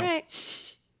don't know. Right.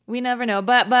 We never know.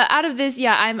 But out of this,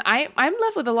 I'm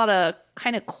left with a lot of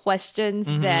kind of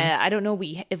questions that I don't know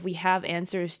if we have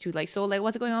answers to. Like, so like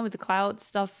what's going on with the cloud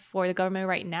stuff for the government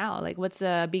right now? Like what's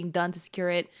being done to secure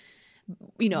it?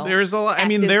 There's a lot. I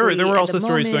mean, there were also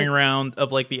stories going around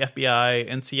of like the FBI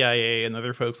and CIA and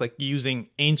other folks like using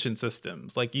ancient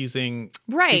systems, like using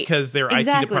because their IT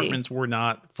departments were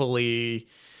not fully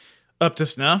up to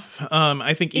snuff.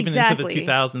 I think even into the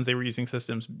 2000s, they were using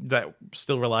systems that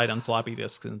still relied on floppy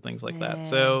disks and things like that.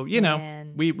 So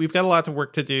we've got a lot of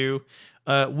work to do.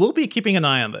 We'll be keeping an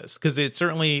eye on this because it's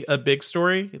certainly a big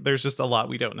story. There's just a lot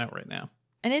we don't know right now.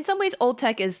 And in some ways, old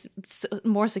tech is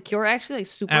more secure, actually, like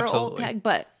super old tech.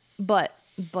 But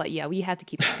yeah, we have to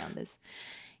keep an eye on this.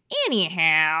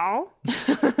 Anyhow,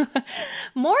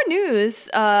 more news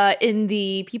in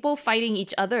the people fighting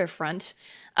each other front.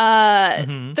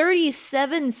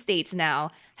 37 states now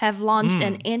have launched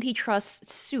an antitrust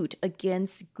suit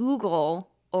against Google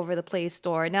over the Play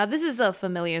Store. Now, this is a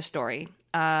familiar story.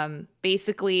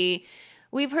 Basically,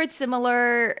 we've heard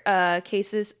similar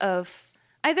cases of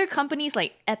either companies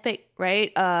like Epic,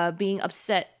 right, being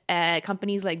upset at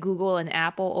companies like Google and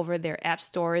Apple over their app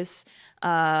stores,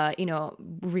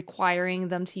 requiring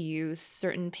them to use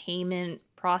certain payment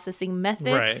processing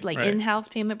methods, in-house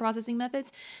payment processing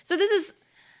methods. So this is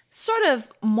sort of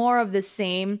more of the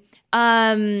same.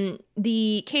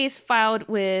 The case filed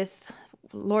with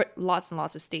lots and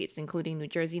lots of states, including New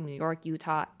Jersey, New York,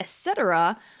 Utah,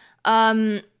 etc.,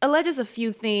 alleges a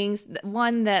few things.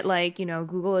 One, that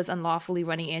Google is unlawfully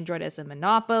running Android as a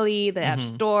monopoly. The App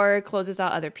Store closes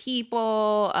out other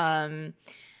people.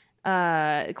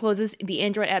 Closes the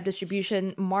Android app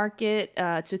distribution market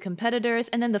to competitors,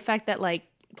 and then the fact that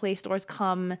Play Stores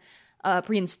come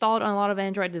pre-installed on a lot of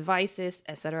Android devices,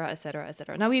 etc., etc.,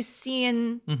 etc. Now we've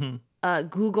seen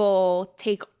Google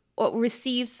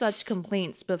receive such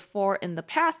complaints before in the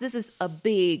past. This is a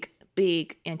big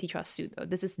antitrust suit, though.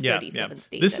 This is 37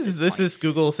 states. This is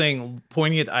Google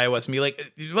pointing at iOS and be like,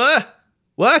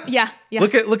 what? Yeah.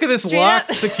 Look at this Straight locked,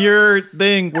 up. secure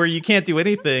thing where you can't do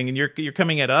anything, and you're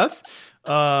coming at us.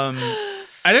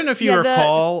 I don't know if you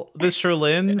recall this,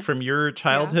 Sherlyn, from your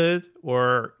childhood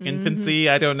or infancy.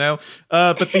 I don't know,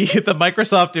 but the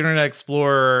Microsoft Internet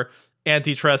Explorer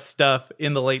antitrust stuff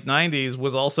in the late 90s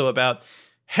was also about,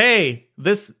 hey,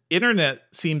 this internet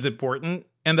seems important.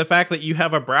 And the fact that you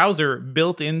have a browser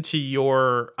built into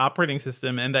your operating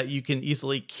system and that you can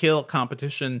easily kill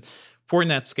competition for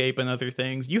Netscape and other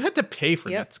things. You had to pay for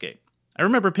Netscape. I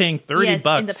remember paying $30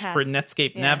 for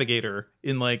Netscape Navigator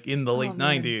in the late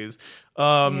 90s.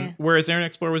 Whereas Internet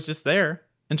Explorer was just there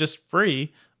and just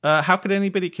free. How could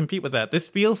anybody compete with that? This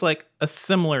feels like a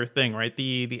similar thing, right?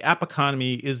 The app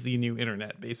economy is the new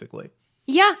internet, basically.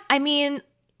 Yeah, I mean,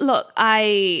 look,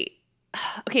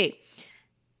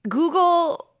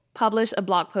 Google published a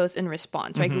blog post in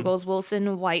response, right? Google's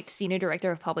Wilson White, Senior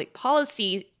Director of Public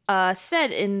Policy,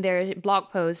 said in their blog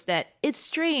post that it's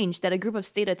strange that a group of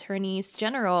state attorneys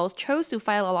general chose to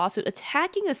file a lawsuit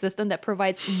attacking a system that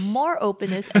provides more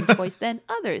openness and choice than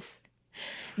others.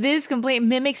 This complaint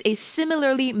mimics a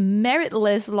similarly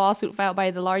meritless lawsuit filed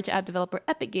by the large app developer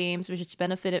Epic Games, which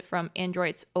benefited from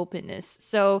Android's openness.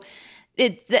 So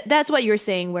that's what you're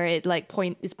saying, where it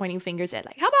is pointing fingers at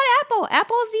how about Apple?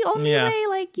 Apple's the only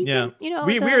way. You can,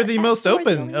 we are the most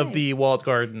open of the walled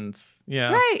gardens.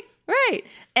 Yeah, right. Right.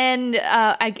 And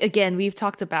again, we've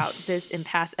talked about this in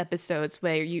past episodes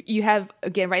where you have,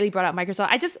 again, rightly brought up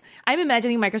Microsoft. I'm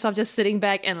imagining Microsoft just sitting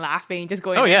back and laughing, just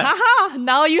going, haha,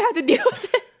 now you have to deal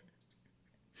with it.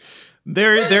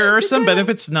 There are some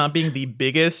benefits to not being the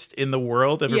biggest in the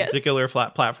world of a particular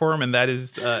flat platform, and that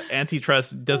is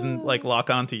antitrust doesn't lock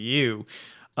onto you.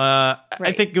 I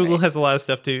think Google has a lot of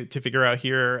stuff to figure out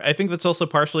here. I think that's also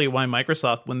partially why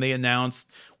Microsoft, when they announced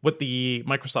what the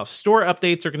Microsoft Store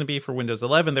updates are going to be for Windows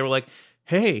 11, they were like,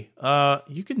 "Hey,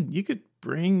 you could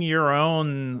bring your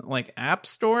own app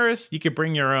stores. You could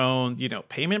bring your own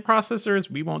payment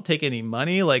processors. We won't take any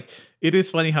money." It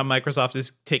is funny how Microsoft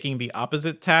is taking the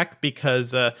opposite tack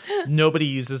because nobody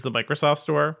uses the Microsoft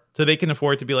Store, so they can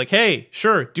afford to be like, "Hey,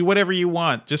 sure, do whatever you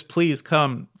want. Just please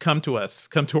come to us,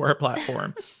 come to our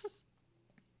platform."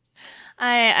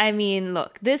 I mean,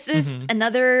 look, this is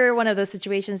another one of those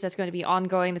situations that's going to be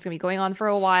ongoing, that's going to be going on for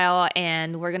a while,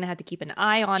 and we're going to have to keep an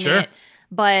eye on it.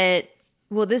 But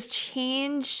will this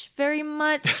change very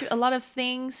much a lot of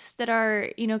things that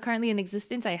are, currently in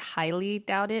existence? I highly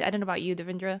doubt it. I don't know about you,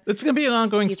 Devendra. It's going to be an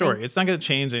ongoing story. It's not going to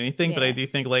change anything, but I do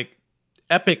think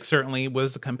Epic certainly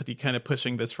was the company kind of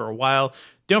pushing this for a while.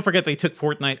 Don't forget they took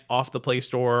Fortnite off the Play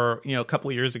Store, a couple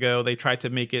of years ago. They tried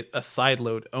to make it a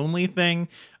sideload only thing.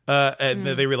 And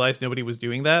they realized nobody was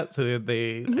doing that. So I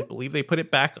believe they put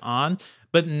it back on.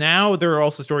 But now there are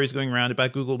also stories going around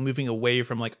about Google moving away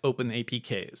from open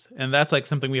APKs. And that's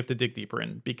something we have to dig deeper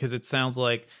in, because it sounds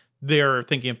like they're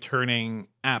thinking of turning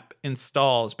app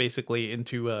installs basically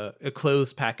into a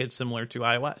closed package similar to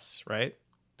iOS, right?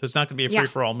 So it's not going to be a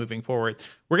free-for-all moving forward.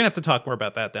 We're going to have to talk more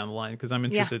about that down the line, because I'm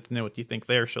interested to know what you think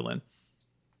there, Shalyn.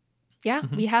 Yeah,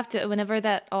 we have to. Whenever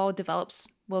that all develops,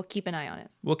 we'll keep an eye on it.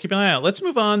 We'll keep an eye out. Let's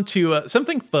move on to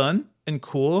something fun and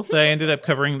cool that I ended up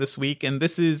covering this week. And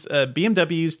this is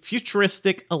BMW's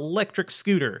futuristic electric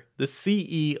scooter, the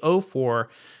CE04,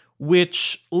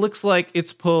 which looks like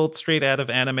it's pulled straight out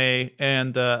of anime.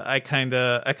 And I kind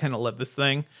of love this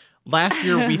thing. Last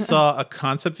year, we saw a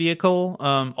concept vehicle,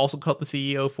 also called the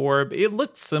CE04. It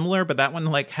looked similar, but that one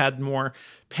had more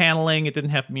paneling. It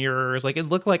didn't have mirrors. It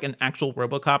looked like an actual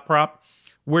RoboCop prop.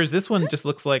 Whereas this one just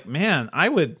looks like, man, I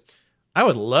would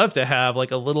love to have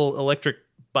a little electric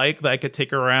bike that I could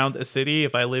take around a city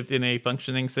if I lived in a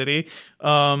functioning city.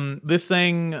 This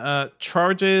thing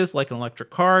charges like an electric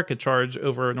car, could charge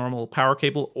over a normal power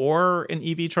cable or an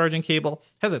EV charging cable,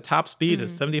 has a top speed of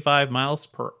 75 miles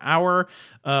per hour,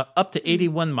 up to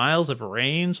 81 miles of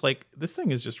range. This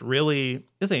thing is just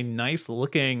is a nice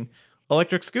looking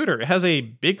electric scooter. It has a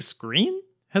big screen.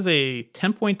 Has a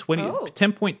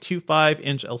 10.25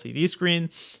 inch LCD screen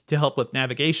to help with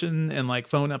navigation and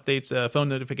phone updates, phone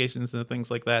notifications and things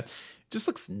like that. It just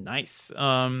looks nice.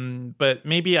 But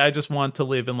maybe I just want to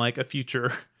live in a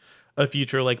future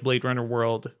Blade Runner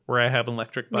world where I have an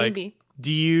electric bike. Maybe.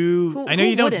 Do you? I know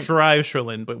you don't drive,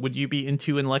 Sherlyn, but would you be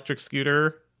into an electric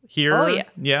scooter here? Oh yeah.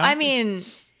 Yeah. I mean,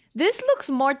 this looks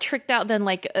more tricked out than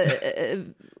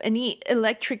any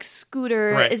electric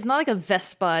scooter. Right. It's not like a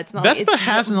Vespa. It's not. Vespa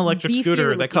has an electric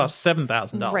scooter that costs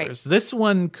 $7,000. Right. This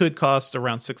one could cost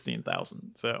around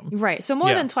 $16,000. So so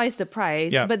more than twice the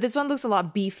price. Yeah. But this one looks a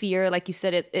lot beefier. Like you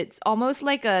said, it's almost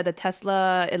like the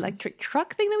Tesla electric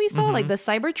truck thing that we saw, like the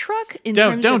Cybertruck.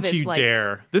 Don't you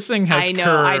dare! This thing has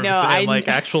curves and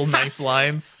actual nice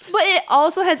lines. But it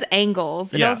also has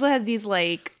angles. It also has these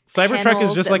Cybertruck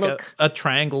is just a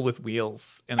triangle with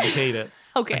wheels, and I hate it.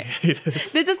 Okay.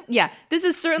 This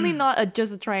is certainly not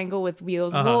just a triangle with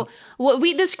wheels. Well,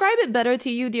 we describe it better to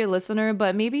you, dear listener,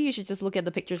 but maybe you should just look at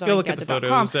the pictures on Go look at the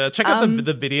photos. Check out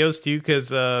the videos too,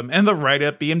 because and the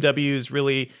write-up. BMW is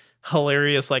really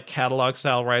hilarious, catalog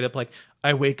style write-up.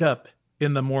 I wake up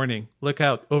in the morning, look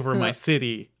out over my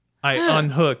city. I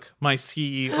unhook my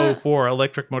CE04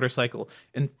 electric motorcycle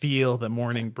and feel the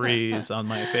morning breeze on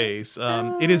my face.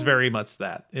 It is very much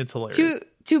that. It's hilarious.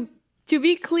 To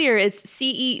be clear, it's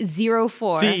CE04.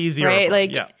 CE04,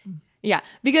 right? Yeah,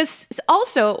 because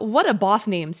also, what a boss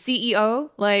name, CEO. All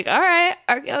right,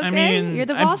 okay, I mean, you're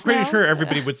the boss now. I'm pretty sure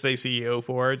everybody would say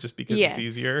CE04 just because it's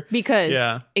easier.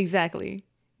 Exactly.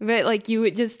 But you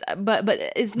would just, but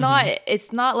it's not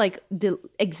exactly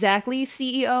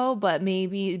CEO, but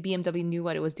maybe BMW knew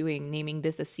what it was doing, naming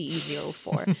this a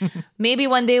CE04. Maybe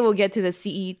one day we'll get to the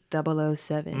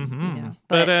CE007.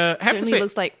 But I have to say,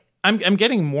 looks like I'm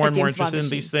getting more and more interested in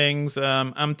these things.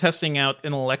 I'm testing out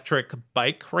an electric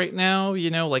bike right now.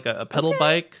 Like a pedal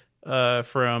bike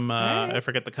from I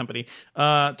forget the company.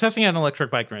 Testing out an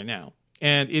electric bike right now.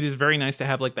 And it is very nice to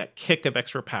have that kick of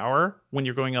extra power when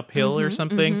you're going uphill or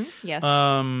something. Yes.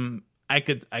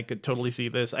 I could totally see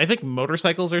this. I think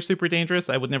motorcycles are super dangerous.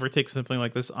 I would never take something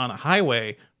like this on a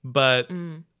highway, but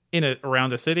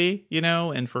around a city,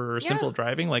 and for simple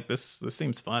driving, like this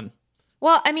seems fun.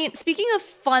 Well, I mean, speaking of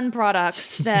fun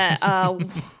products that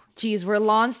were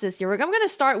launched this year, I'm going to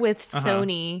start with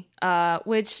Sony,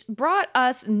 which brought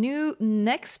us new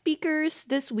neck speakers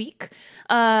this week.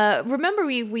 Remember,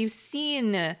 we've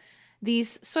seen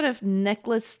these sort of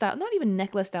necklace style, not even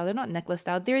necklace style. They're not necklace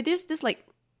style. There's this like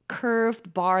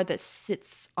curved bar that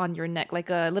sits on your neck, like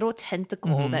a little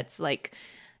tentacle that's like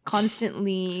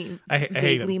constantly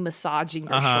vaguely massaging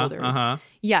your shoulders.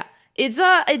 Yeah.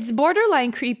 It's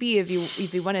borderline creepy if you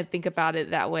want to think about it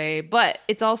that way, but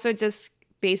it's also just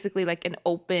basically like an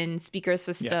open speaker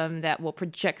system that will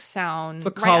project sound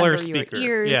right collar under speaker.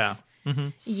 Your ears. Yeah.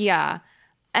 Yeah.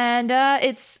 And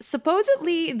it's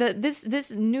supposedly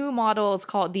this new model is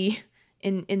called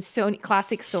in Sony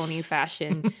classic Sony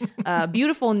fashion,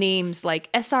 beautiful names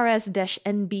like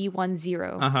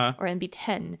SRS-NB10 or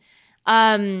NB10.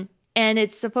 And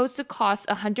it's supposed to cost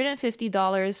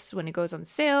 $150 when it goes on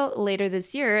sale later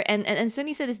this year. And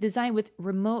Sony said it's designed with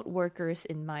remote workers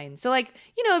in mind. So like,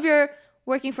 if you're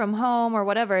working from home or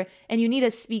whatever, and you need a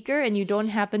speaker and you don't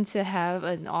happen to have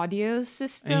an audio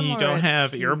system, and you don't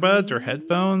have earbuds or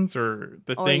headphones or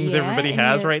the things everybody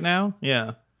has right now.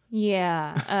 Yeah.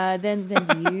 Yeah. Then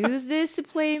use this to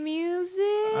play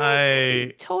music.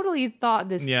 I totally thought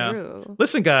this through.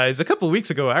 Listen, guys, a couple of weeks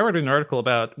ago, I wrote an article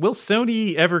about, will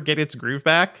Sony ever get its groove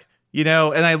back? And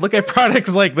I look at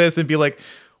products like this and be like,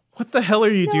 what the hell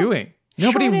are you doing?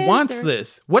 Nobody wants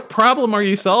this. What problem are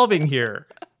you solving here?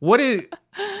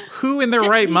 Who in their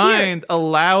right mind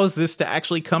allows this to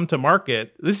actually come to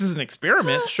market? This is an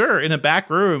experiment, sure, in a back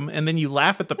room, and then you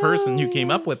laugh at the person who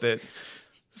came up with it.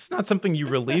 It's not something you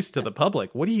release to the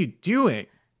public. What are you doing?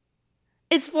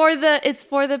 It's for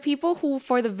the people who,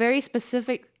 for the very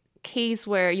specific case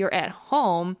where you're at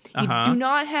home, you do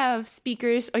not have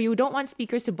speakers, or you don't want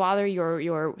speakers to bother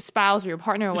your spouse or your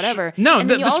partner or whatever. No,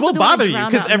 this will bother you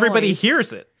because everybody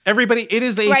hears it. It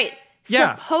is a right.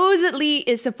 Yeah. Supposedly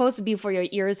it's supposed to be for your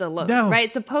ears alone, right?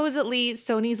 Supposedly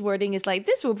Sony's wording is like,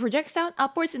 this will project sound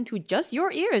upwards into just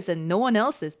your ears and no one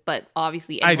else's, but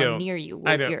obviously anyone near you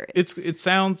will hear it. It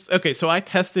sounds okay. So I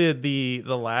tested the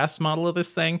last model of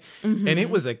this thing, and it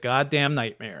was a goddamn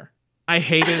nightmare. I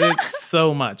hated it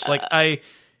so much. Like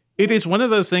it is one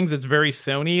of those things that's very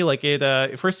Sony. Like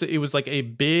at first it was like a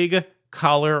big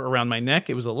collar around my neck.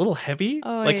 It was a little heavy,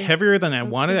 heavier than I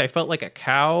wanted. I felt like a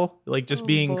cow, like just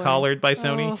being collared by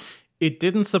Sony. It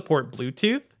didn't support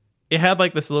Bluetooth. It had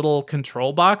like this little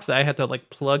control box that I had to like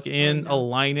plug in a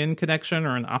line-in connection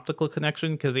or an optical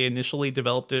connection, because they initially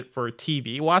developed it for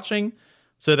TV watching,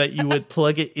 so that you would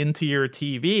plug it into your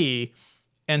TV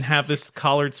and have this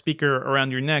collared speaker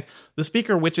around your neck. The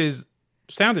speaker, which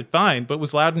sounded fine, but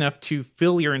was loud enough to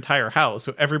fill your entire house,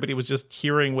 so everybody was just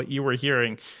hearing what you were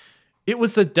hearing. It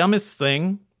was the dumbest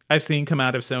thing I've seen come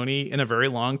out of Sony in a very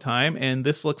long time, and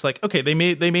this looks like, okay, they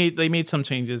made some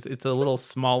changes. It's a little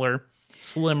smaller,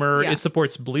 slimmer. It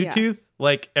supports Bluetooth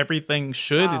like everything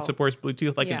should. It supports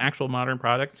Bluetooth like an actual modern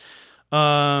product.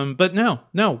 But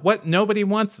nobody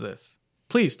wants this.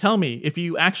 Please tell me if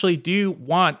you actually do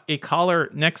want a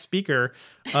collar neck speaker.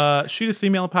 Shoot us an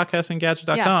email at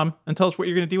podcastinggadget.com and tell us what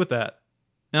you're going to do with that.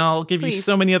 And I'll give you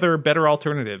so many other better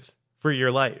alternatives for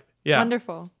your life. Yeah.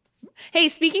 Wonderful. Hey,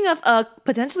 speaking of a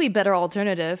potentially better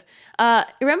alternative,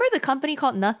 remember the company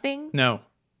called Nothing? No.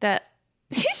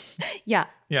 Yeah,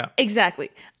 exactly.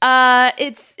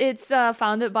 It's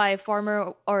founded by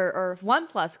former or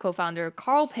OnePlus co-founder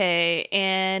Carl Pei,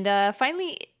 and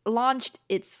finally launched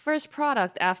its first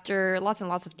product after lots and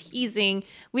lots of teasing.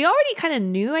 We already kind of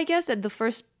knew, I guess, that the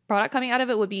first product coming out of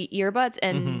it would be earbuds,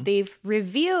 and they've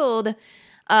revealed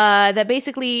that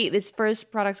basically this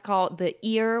first product's called the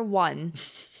Ear One.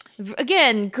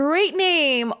 Again, great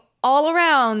name all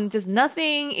around. Just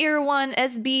Nothing, Ear One,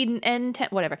 SB,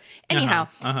 N10, whatever. Anyhow,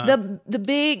 the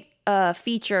big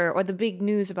feature or the big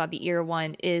news about the Ear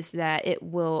One is that it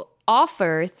will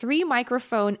offer 3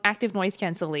 microphone active noise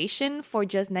cancellation for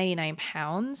just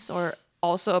 £99, or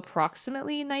also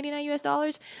approximately $99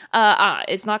 US.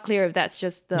 It's not clear if that's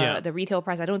just the retail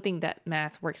price. I don't think that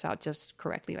math works out just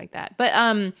correctly like that.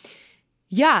 But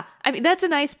yeah, I mean, that's a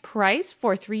nice price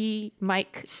for 3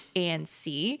 mic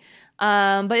ANC.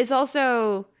 But it's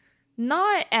also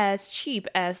not as cheap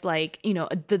as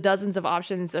the dozens of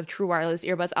options of true wireless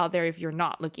earbuds out there if you're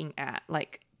not looking at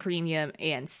like premium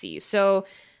ANC. So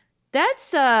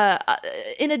that's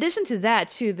in addition to that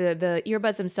too, the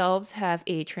earbuds themselves have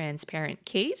a transparent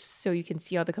case, so you can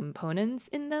see all the components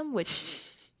in them,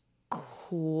 which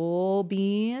Cool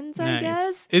beans, I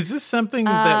guess. Is this something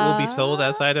that will be sold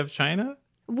outside of China?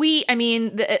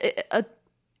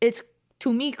 It's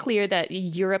to me clear that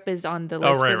Europe is on the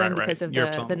list for them because of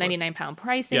the 99 pound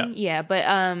pricing. Yeah, but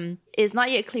it's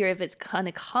not yet clear if it's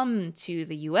gonna come to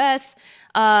the US.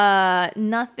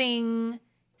 Nothing,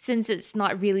 since it's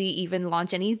not really even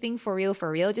launched anything for real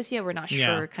just yet. We're not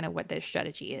sure kind of what their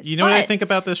strategy is. You know what I think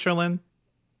about this, Sherlyn?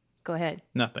 Go ahead.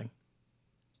 Nothing.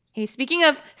 Hey, speaking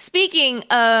of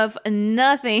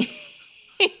nothing,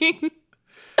 you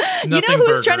know who's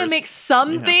burgers. trying to make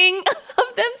something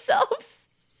of themselves?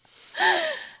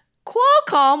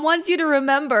 Qualcomm wants you to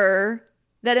remember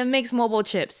that it makes mobile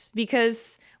chips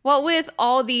because, well, with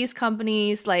all these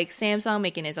companies like Samsung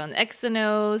making its own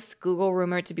Exynos, Google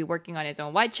rumored to be working on its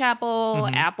own Whitechapel,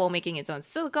 Apple making its own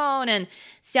silicone, and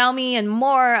Xiaomi and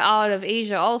more out of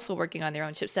Asia also working on their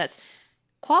own chipsets,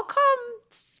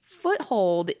 Qualcomm's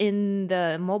foothold in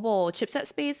the mobile chipset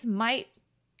space might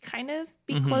kind of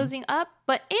be closing up.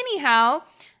 But anyhow,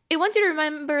 it wants you to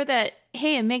remember that,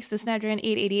 hey, it makes the Snapdragon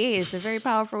 888. It's a very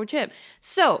powerful chip.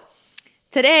 So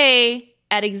today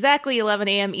at exactly 11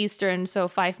 a.m. Eastern, so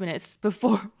 5 minutes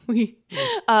before we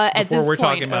at this point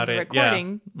talking about of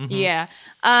recording,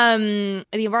 the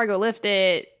embargo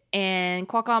lifted, and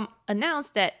Qualcomm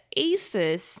announced that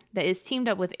Asus, that is teamed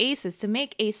up with Asus to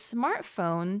make a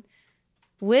smartphone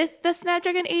with the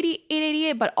Snapdragon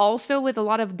 888, but also with a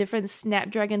lot of different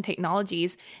Snapdragon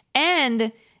technologies.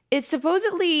 And it's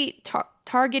supposedly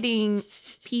targeting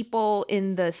people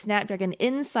in the Snapdragon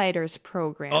Insiders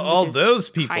program. All those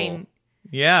people.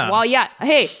 Yeah. Well, yeah.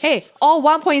 Hey, all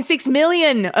 1.6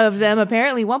 million of them,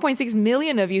 apparently 1.6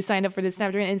 million of you signed up for the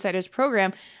Snapdragon Insiders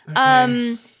program.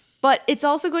 Okay. But it's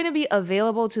also going to be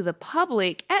available to the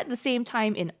public at the same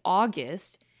time in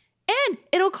August. And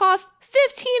it'll cost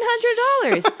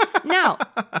 $1,500. Now,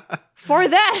 for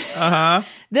that,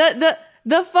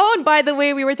 the phone, by the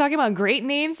way, we were talking about great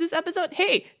names this episode.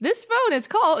 Hey, this phone is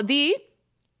called the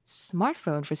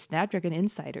Smartphone for Snapdragon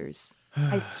Insiders.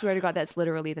 I swear to God, that's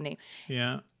literally the name.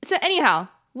 Yeah. So anyhow,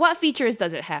 what features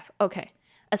does it have? Okay.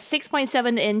 A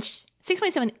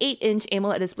 6.78 inch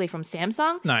AMOLED display from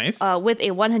Samsung. Nice. With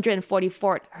a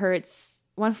 144 hertz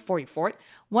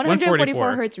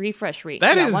refresh rate.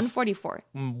 That is 144.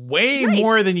 Way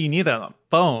more than you need on a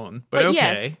phone. But okay.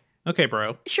 Yes. Okay,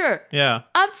 bro. Sure. Yeah.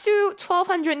 Up to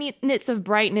 1200 nits of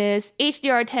brightness,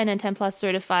 HDR10 and 10 plus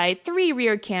certified, 3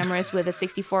 rear cameras with a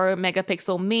 64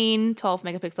 megapixel main, 12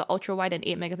 megapixel ultra wide, and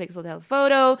 8 megapixel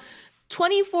telephoto,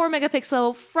 24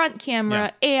 megapixel front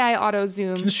camera, AI auto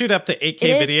zoom. Can shoot up to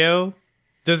 8K video.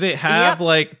 Does it have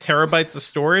like terabytes of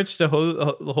storage to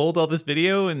hold all this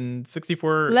video and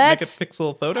 64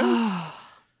 megapixel photos?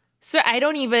 So I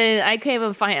can't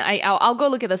even find. I'll go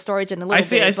look at the storage in a little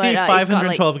bit. I see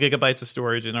 512 gigabytes of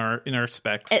storage in our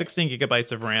specs, 16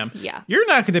 gigabytes of RAM. Yeah, you're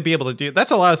not going to be able to do.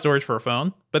 That's a lot of storage for a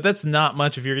phone, but that's not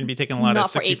much if you're going to be taking a lot of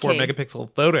 64 megapixel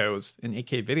photos in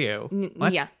 8K video.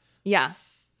 What? Yeah.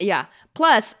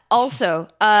 Plus, also,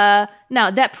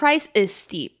 now that price is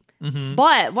steep.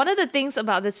 But one of the things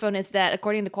about this phone is that,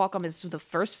 according to Qualcomm, it's the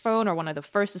first phone or one of the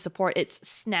first to support its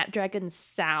Snapdragon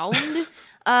Sound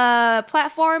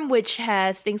platform, which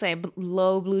has things like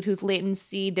low Bluetooth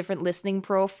latency, different listening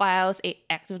profiles,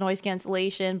 active noise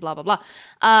cancellation, blah, blah, blah.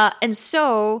 And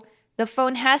so the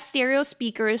phone has stereo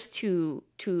speakers to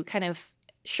kind of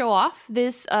show off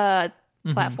this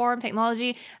platform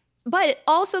technology. But it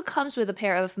also comes with a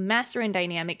pair of master and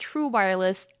dynamic true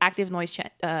wireless active noise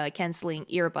canceling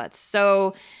earbuds.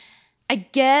 So I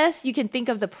guess you can think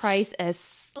of the price as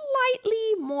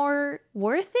slightly more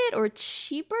worth it or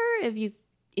cheaper if you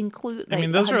include. I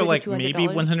mean, those are like maybe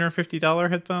 $150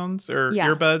 headphones or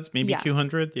earbuds, maybe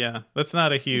 $200. Yeah, that's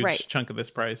not a huge chunk of this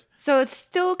price. So it's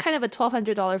still kind of a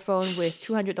 $1,200 phone with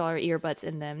 $200 earbuds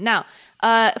in them. Now,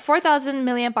 4,000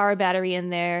 milliamp hour battery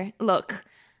in there. Look.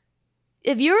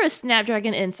 If you're a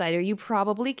Snapdragon insider, you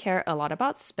probably care a lot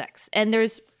about specs. And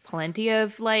there's plenty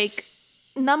of like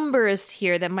numbers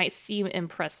here that might seem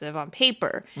impressive on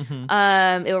paper. It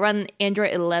will run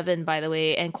Android 11, by the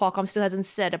way, and Qualcomm still hasn't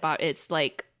said about its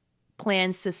like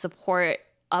plans to support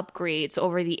upgrades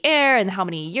over the air and how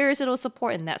many years it'll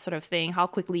support and that sort of thing, how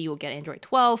quickly you'll get Android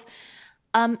 12.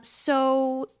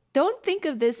 So don't think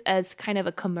of this as kind of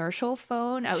a commercial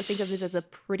phone. I would think of this as a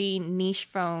pretty niche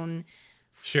phone.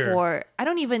 Sure. I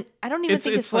don't even think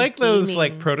it's like those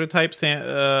like prototypes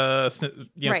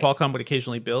Qualcomm would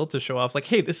occasionally build to show off like,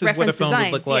 hey, this is what a phone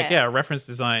would look like. Yeah, reference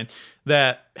design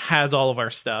that has all of our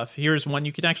stuff. Here's one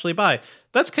you can actually buy.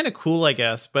 That's kind of cool, I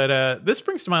guess. But this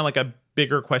brings to mind like a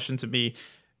bigger question to me.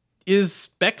 is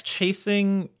spec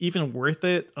chasing even worth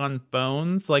it on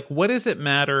phones? Like, what does it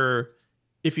matter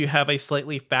if you have a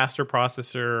slightly faster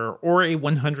processor or a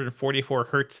 144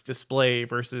 hertz display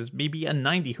versus maybe a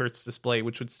 90 hertz display,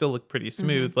 which would still look pretty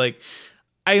smooth? Like,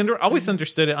 I always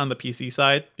understood it on the PC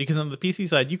side, because on the PC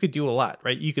side, you could do a lot,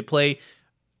 right? You could play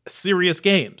serious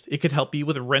games. It could help you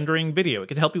with rendering video. It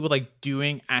could help you with like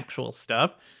doing actual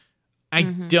stuff. I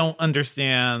don't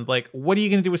understand, like, what are you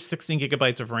going to do with 16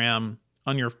 gigabytes of RAM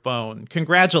on your phone?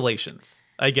 Congratulations,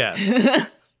 I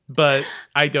guess. But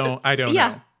I don't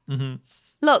know. Mm-hmm.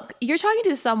 Look, you're talking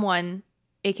to someone,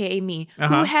 aka me,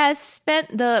 who has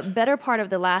spent the better part of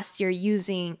the last year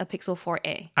using a Pixel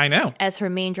 4a. I know. As her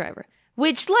main driver,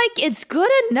 which, like, it's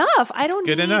good enough. I don't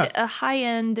need a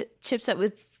high-end chipset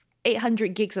with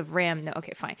 800 gigs of RAM. No,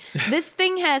 okay, fine. This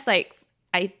thing has like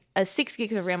a 6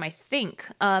 gigs of RAM, I think,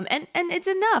 and it's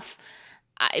enough.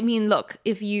 I mean, look,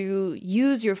 if you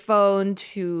use your phone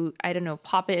to, I don't know,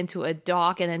 pop it into a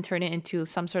dock and then turn it into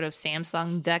some sort of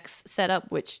Samsung DeX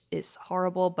setup, which is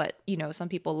horrible, but, you know, some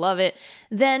people love it,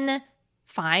 then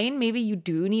fine. Maybe you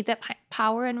do need that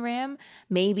power and RAM.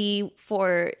 Maybe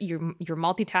for your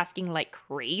multitasking like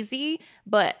crazy.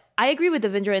 But I agree with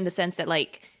Devendra in the sense that,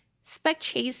 like, spec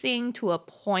chasing to a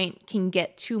point can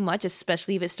get too much,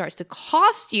 especially if it starts to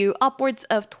cost you upwards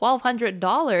of $1,200.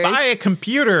 Buy a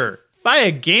computer. Buy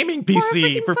a gaming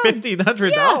PC for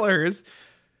 $1,500. Yeah.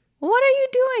 What are you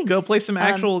doing? Go play some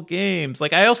actual games.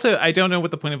 Like, I don't know what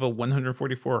the point of a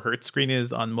 144 hertz screen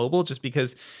is on mobile, just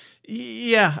because,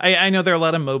 I know there are a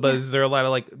lot of MOBAs. There are a lot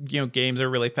of, like, you know, games that are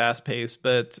really fast paced,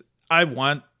 but I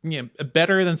want, you know,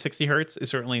 better than 60 hertz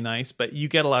is certainly nice, but you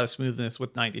get a lot of smoothness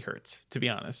with 90 hertz, to be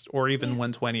honest, or even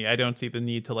 120. I don't see the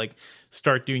need to, like,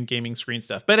 start doing gaming screen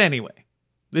stuff. But anyway,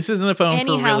 this isn't a phone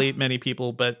for really many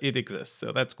people, but it exists,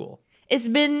 so that's cool. It's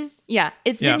been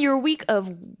your week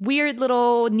of weird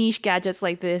little niche gadgets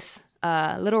like this.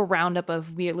 Little roundup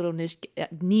of weird little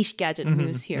niche gadget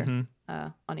news here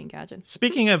on Engadget.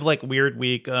 Speaking of, like, weird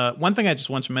week, one thing I just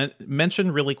want to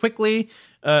mention really quickly.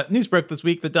 News broke this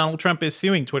week that Donald Trump is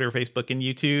suing Twitter, Facebook, and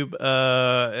YouTube.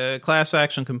 Class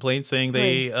action complaint saying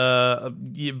they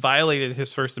violated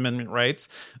his First Amendment rights.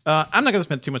 I'm not going to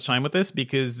spend too much time with this,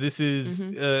 because this is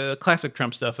classic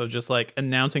Trump stuff of just, like,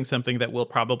 announcing something that will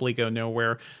probably go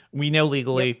nowhere. We know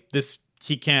legally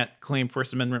he can't claim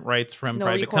First Amendment rights from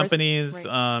private companies.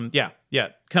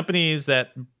 Right. Companies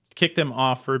that kicked him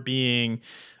off for being,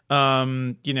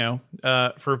 for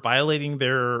violating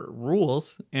their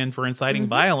rules and for inciting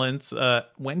violence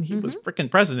when he was freaking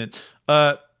president.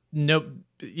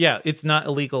 It's not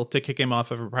illegal to kick him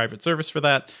off of a private service for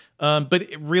that. But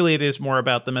it is more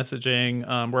about the messaging.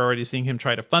 We're already seeing him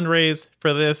try to fundraise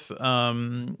for this.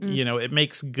 It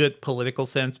makes good political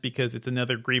sense because it's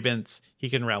another grievance he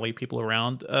can rally people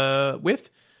around with.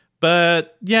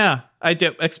 But yeah, I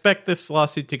do expect this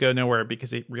lawsuit to go nowhere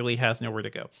because it really has nowhere to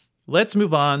go. Let's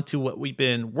move on to what we've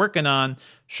been working on.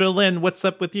 Sherlyn, what's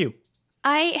up with you?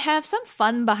 I have some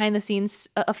fun behind the scenes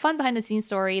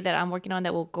story that I'm working on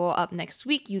that will go up next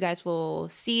week. You guys will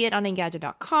see it on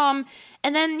Engadget.com.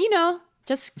 And then,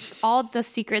 just all the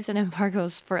secrets and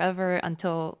embargoes forever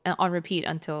on repeat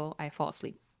until I fall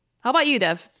asleep. How about you,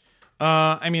 Dev?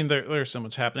 There's so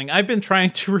much happening. I've been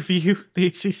trying to review the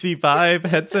HTC Vive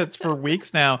headsets for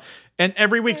weeks now, and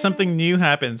every week something new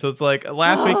happens. So it's like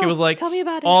last week it was like tell me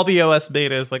about all the OS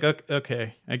betas. Like,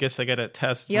 okay, I guess I got to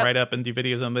test, write up, and do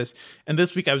videos on this. And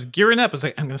this week I was gearing up. I was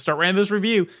like, I'm going to start writing this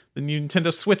review. The new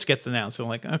Nintendo Switch gets announced. So I'm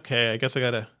like, okay, I guess I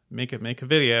got to make a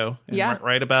video and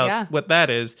write about what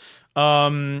that is.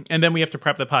 And then we have to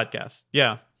prep the podcast.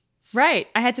 Yeah. Right.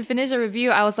 I had to finish a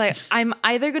review. I was like, I'm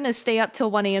either going to stay up till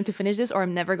 1 a.m. to finish this, or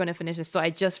I'm never going to finish this. So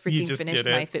I just finished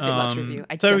my Fitbit Lux review.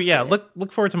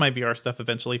 Look forward to my VR stuff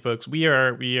eventually, folks. We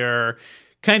are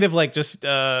kind of like just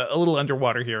a little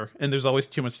underwater here, and there's always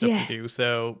too much stuff to do.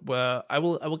 So I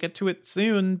will get to it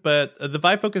soon. But the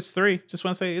Vive Focus 3, just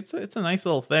want to say it's a nice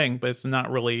little thing, but it's not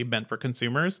really meant for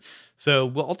consumers. So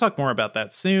I'll talk more about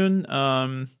that soon.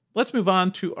 Let's move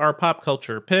on to our pop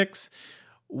culture picks.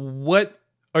 What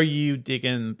are you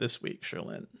digging this week,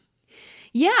 Sherlyn?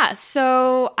 Yeah,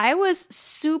 so I was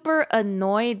super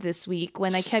annoyed this week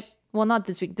when I kept,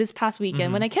 this past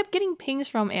weekend, when I kept getting pings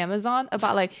from Amazon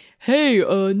about like, hey,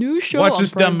 a new show. Watch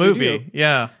this dumb movie.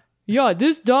 Yeah. Yeah,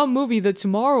 this dumb movie, The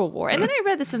Tomorrow War. And then I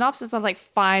read the synopsis. I was like,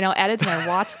 fine, I'll add it to my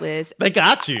watch list. They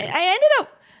got you. I ended up.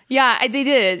 Yeah, they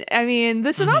did. I mean,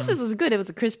 the synopsis was good. It was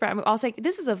a Chris Pratt movie. I was like,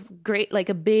 this is a great, like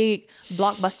a big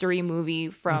blockbustery movie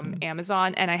from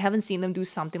Amazon. And I haven't seen them do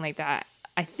something like that,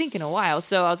 I think, in a while.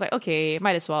 So I was like, okay,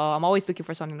 might as well. I'm always looking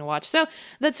for something to watch. So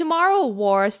The Tomorrow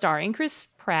War, starring Chris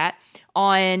Pratt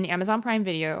on Amazon Prime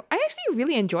Video. I actually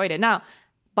really enjoyed it. Now,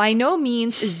 by no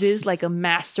means is this like a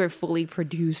masterfully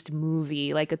produced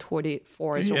movie, like a tour de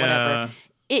force or whatever.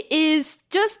 It is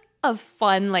just a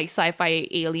fun like sci-fi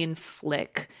alien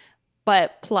flick,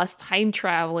 but plus time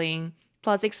traveling,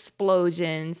 plus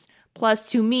explosions,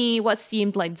 plus to me what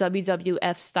seemed like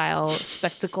WWF style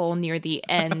spectacle near the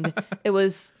end. It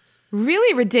was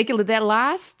really ridiculous. That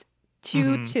last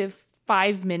 2 to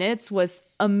 5 minutes was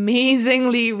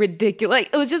amazingly ridiculous. Like,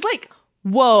 it was just like,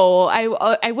 whoa.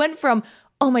 I went from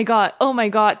oh my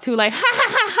god to like ha ha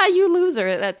ha ha you loser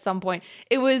at some point.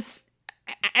 It was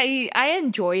I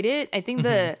enjoyed it. I think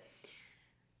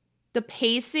the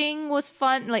pacing was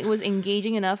fun, like was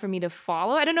engaging enough for me to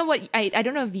follow. I don't know what I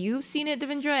don't know if you've seen it,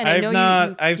 Devendra, and I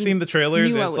know I've seen the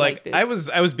trailers. It's like I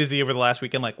was busy over the last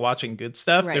weekend like watching good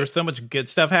stuff. Right. There was so much good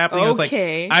stuff happening. I was like,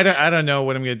 I don't know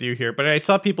what I'm gonna do here. But I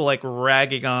saw people like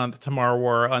ragging on the Tomorrow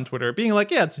War on Twitter, being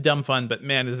like, yeah, it's dumb fun, but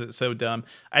man, is it so dumb.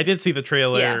 I did see the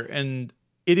trailer, and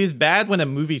it is bad when a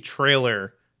movie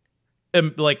trailer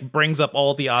like brings up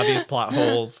all the obvious plot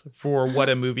holes for what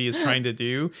a movie is trying to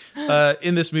do.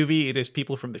 In this movie, it is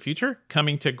people from the future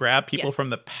coming to grab people from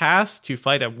the past to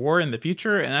fight a war in the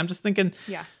future. And I'm just thinking,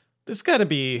 this got to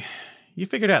be, you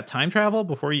figured out time travel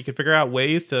before you could figure out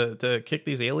ways to kick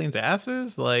these aliens'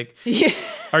 asses? Like,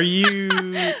 are you...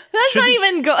 That's not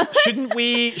even good.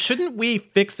 shouldn't we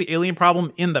fix the alien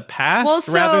problem in the past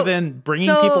rather than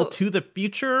bringing people to the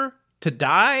future to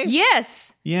die?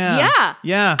 Yes. Yeah.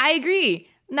 I agree.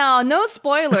 Now, no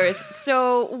spoilers.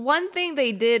 So one thing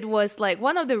they did was like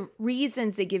one of the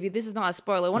reasons they give you, this is not a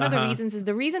spoiler, one of the reasons is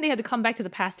the reason they had to come back to the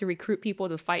past to recruit people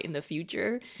to fight in the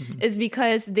future is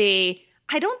because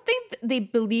I don't think they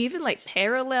believe in like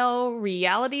parallel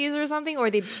realities or something, or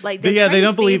they like they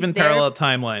don't believe in parallel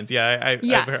timelines. I've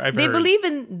they heard. believe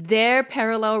in their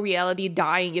parallel reality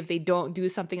dying if they don't do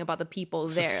something about the people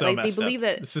there. So like they believe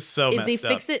that this is so if they messed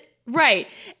up. fix it right.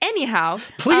 Anyhow,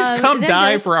 please come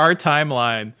die for our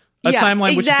timeline. A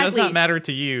timeline which does not matter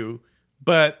to you,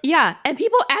 but and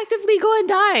people actively go and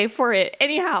die for it.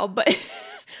 Anyhow, but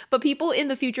people in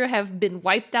the future have been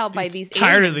wiped out by these.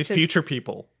 Tired of these future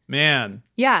people. Man.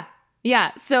 Yeah.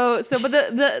 So, but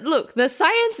the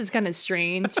science is kind of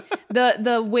strange.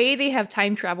 the way they have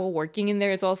time travel working in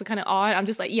there is also kind of odd. I'm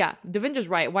just like, Devendra's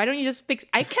right. Why don't you just fix?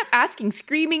 I kept asking,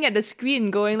 screaming at the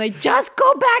screen, going like, just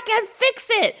go back and fix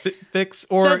it. Fix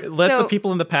or let the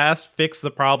people in the past fix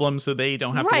the problem so they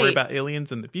don't have to worry about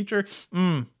aliens in the future.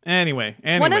 Anyway.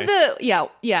 One of the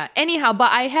Anyhow,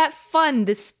 but I had fun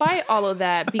despite all of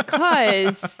that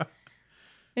because.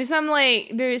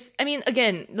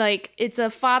 Again, like it's a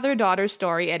father-daughter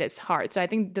story at its heart. So I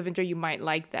think Devendra, you might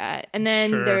like that. And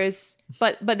then there's,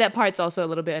 but that part's also a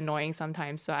little bit annoying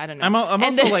sometimes. So I don't know. I'm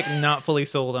also like not fully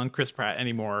sold on Chris Pratt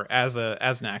anymore as an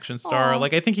action star.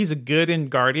 Like I think he's good in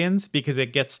Guardians because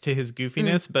it gets to his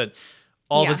goofiness, but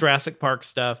all the Jurassic Park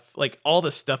stuff, like all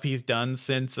the stuff he's done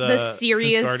since the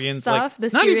serious since Guardians, stuff,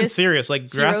 like not even serious. Like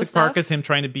Jurassic Park is him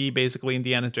trying to be basically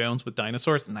Indiana Jones with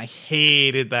dinosaurs, and I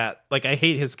hated that. Like I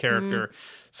hate his character.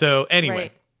 So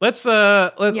anyway, let's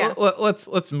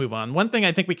move on. One thing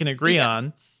I think we can agree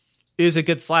on is a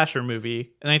good slasher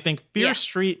movie, and I think Fear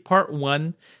Street Part 1,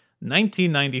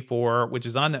 1994, which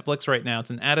is on Netflix right now. It's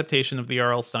an adaptation of the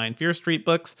R.L. Stine Fear Street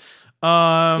books.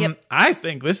 I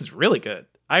think this is really good.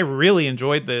 I really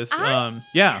enjoyed this.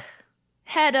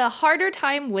 Had a harder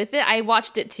time with it. I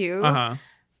watched it too.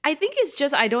 I think it's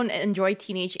just I don't enjoy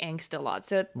teenage angst a lot,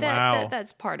 so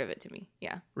that's part of it to me.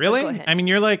 Yeah. Really? I mean,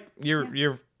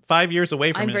 you're 5 years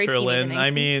away from it, Sherlyn.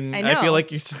 I mean, I feel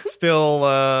like you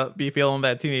still be feeling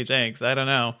that teenage angst. I don't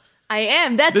know. I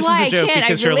am. That's why I can't.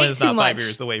 Because I relate Sherlyn's too not much. 5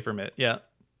 years away from it. Yeah.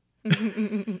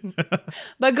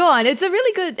 But go on. It's a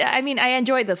really good. I mean, I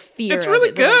enjoy the fear. It's really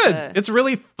of it, good. like it's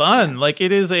really fun. Like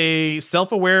it is a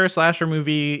self-aware slasher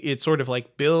movie. It sort of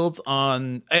like builds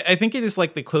on. I think it is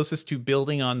like the closest to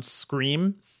building on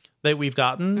Scream that we've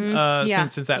gotten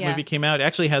since that movie came out. It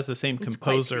actually has the same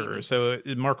composer. So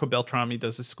Marco Beltrami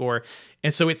does the score.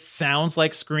 And so it sounds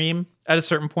like Scream at a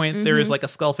certain point. There is like a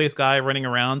skull-faced guy running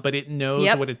around, but it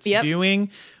knows what it's doing,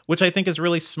 which I think is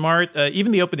really smart.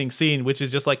 Even the opening scene, which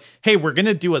is just like, hey, we're going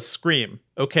to do a Scream,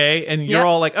 okay? And you're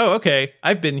all like, oh, okay,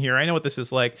 I've been here. I know what this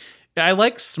is like. I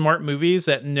like smart movies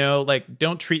that know, like,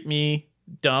 don't treat me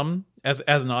dumb as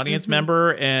an audience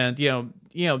member, and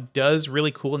does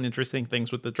really cool and interesting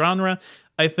things with the genre.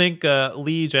 I think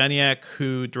Lee Janiak,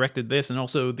 who directed this and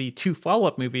also the two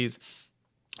follow-up movies,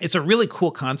 it's a really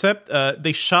cool concept.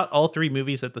 They shot all 3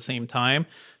 movies at the same time.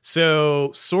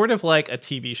 So sort of like a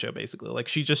TV show, basically. Like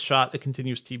she just shot a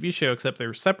continuous TV show, except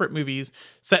they're separate movies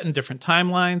set in different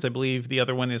timelines. I believe the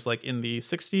other one is like in the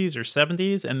 60s or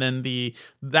 70s. And then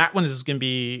that one is going to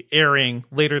be airing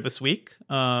later this week.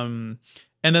 And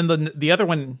then the other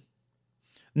one...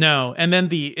 No, and then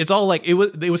it's all like it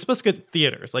was supposed to go to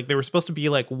theaters. Like they were supposed to be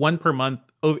like one per month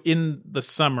in the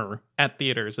summer at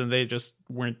theaters, and they just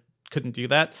couldn't do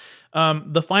that.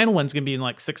 The final one's gonna be in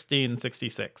like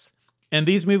 1666. And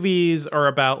these movies are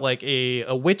about like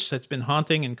a witch that's been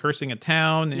haunting and cursing a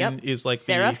town and is like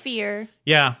Sarah Fear.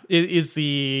 Yeah, it is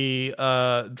the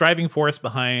driving force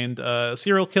behind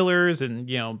serial killers and,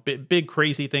 you know, big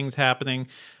crazy things happening.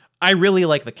 I really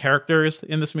like the characters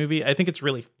in this movie. I think it's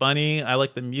really funny. I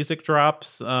like the music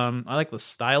drops. I like the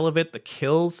style of it. The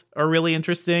kills are really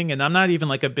interesting. And I'm not even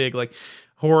like a big like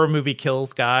horror movie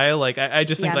kills guy. Like I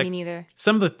just think like me neither.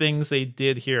 Some of the things they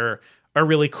did here are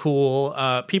really cool.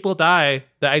 People die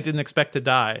that I didn't expect to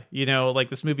die. You know, like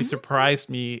this movie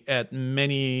surprised me at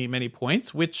many, many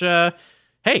points, which,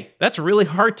 hey, that's really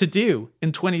hard to do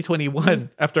in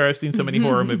 2021 after I've seen so many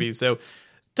horror movies. So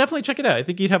definitely check it out. I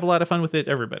think you'd have a lot of fun with it,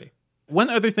 everybody. One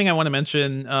other thing I want to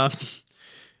mention,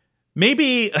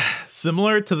 maybe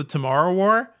similar to the Tomorrow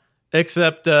War,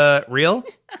 except real,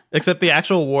 except the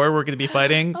actual war we're going to be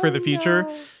fighting for the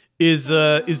future is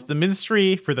The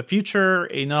Ministry for the Future,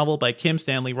 a novel by Kim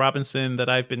Stanley Robinson that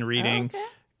I've been reading. Okay.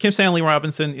 Kim Stanley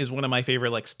Robinson is one of my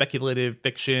favorite like speculative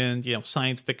fiction, you know,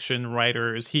 science fiction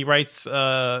writers. He writes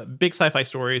big sci-fi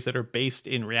stories that are based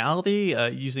in reality,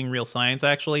 using real science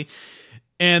actually.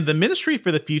 And The Ministry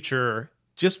for the Future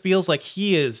just feels like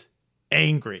he is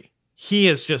angry. He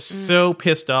is just so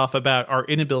pissed off about our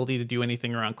inability to do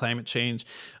anything around climate change.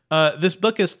 This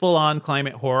book is full on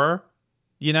climate horror.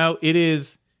 You know, it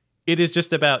is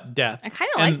just about death. I kind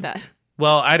of like that.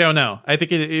 Well, I don't know. I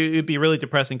think it'd be really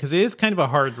depressing because it is kind of a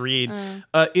hard read.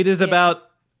 It is about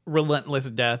relentless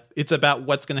death. It's about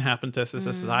what's going to happen to us as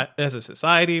a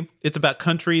society. It's about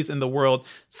countries in the world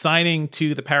signing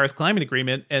to the Paris Climate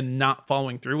Agreement and not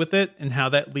following through with it, and how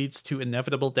that leads to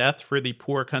inevitable death for the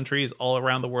poor countries all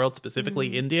around the world,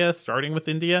 specifically India, starting with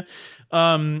India.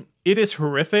 It is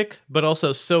horrific, but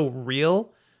also so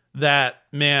real that,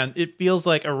 man, it feels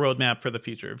like a roadmap for the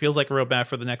future. It feels like a roadmap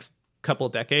for the next couple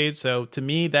of decades. So to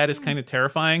me, that is kind of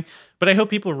terrifying. But I hope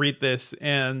people read this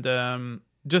and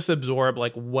just absorb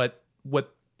like what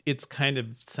it's kind of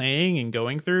saying and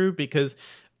going through, because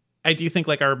I do think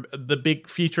like the big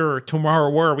future or tomorrow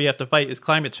war we have to fight is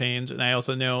climate change. And I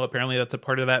also know apparently that's a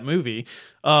part of that movie.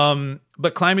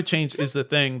 But climate change is the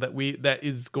thing that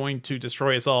is going to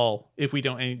destroy us all if we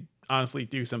don't honestly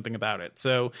do something about it.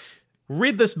 So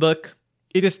read this book.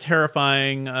 It is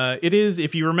terrifying. It is,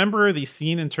 if you remember the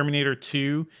scene in Terminator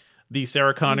 2, the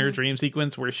Sarah Connor dream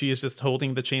sequence where she is just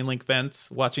holding the chain link fence,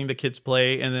 watching the kids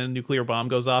play, and then a nuclear bomb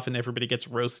goes off and everybody gets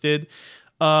roasted.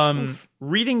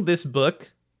 Reading this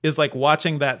book is like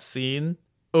watching that scene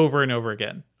over and over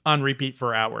again on repeat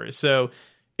for hours. So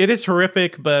it is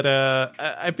horrific, but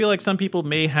I feel like some people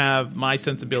may have my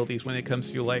sensibilities when it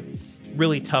comes to like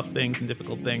really tough things and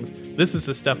difficult things. This is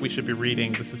the stuff we should be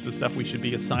reading. This is the stuff we should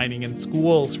be assigning in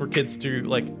schools for kids to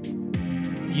like,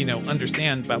 you know,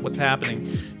 understand about what's happening,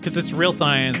 because it's real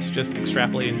science just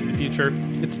extrapolated into the future.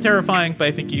 It's terrifying, but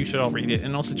I think you should all read it,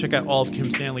 and also check out all of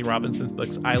Kim Stanley Robinson's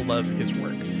books. I love his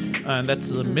work. That's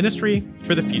The Ministry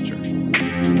for the Future.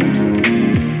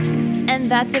 And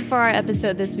that's it for our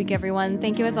episode this week, everyone.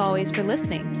 Thank you as always for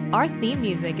listening. Our theme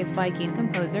music is by game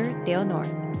composer Dale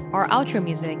North. Our outro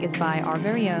music is by our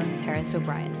very own Terrence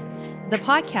O'Brien. The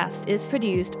podcast is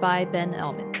produced by Ben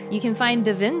Elman. You can find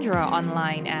Devindra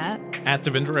online at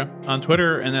Devindra on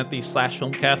Twitter, and at the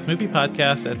 /Filmcast movie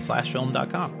podcast at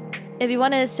 /film.com. If you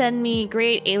want to send me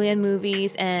great alien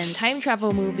movies and time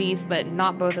travel movies, but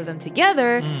not both of them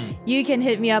together, you can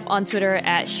hit me up on Twitter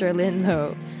at Sherlyn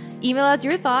Lowe. Email us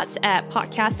your thoughts at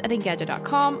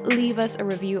podcast@engadget.com, leave us a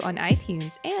review on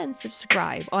iTunes, and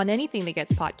subscribe on anything that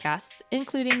gets podcasts,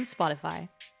 including Spotify.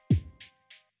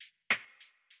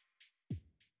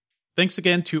 Thanks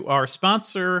again to our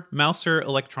sponsor, Mouser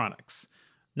Electronics.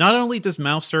 Not only does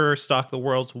Mouser stock the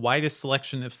world's widest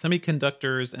selection of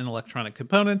semiconductors and electronic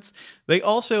components, they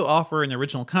also offer an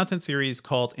original content series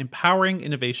called Empowering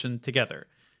Innovation Together.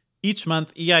 Each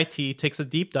month, EIT takes a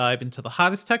deep dive into the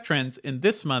hottest tech trends, and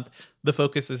this month, the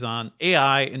focus is on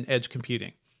AI and edge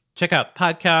computing. Check out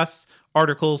podcasts,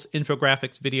 articles,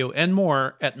 infographics, video, and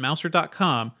more at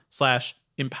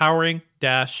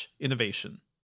mouser.com/empowering-innovation.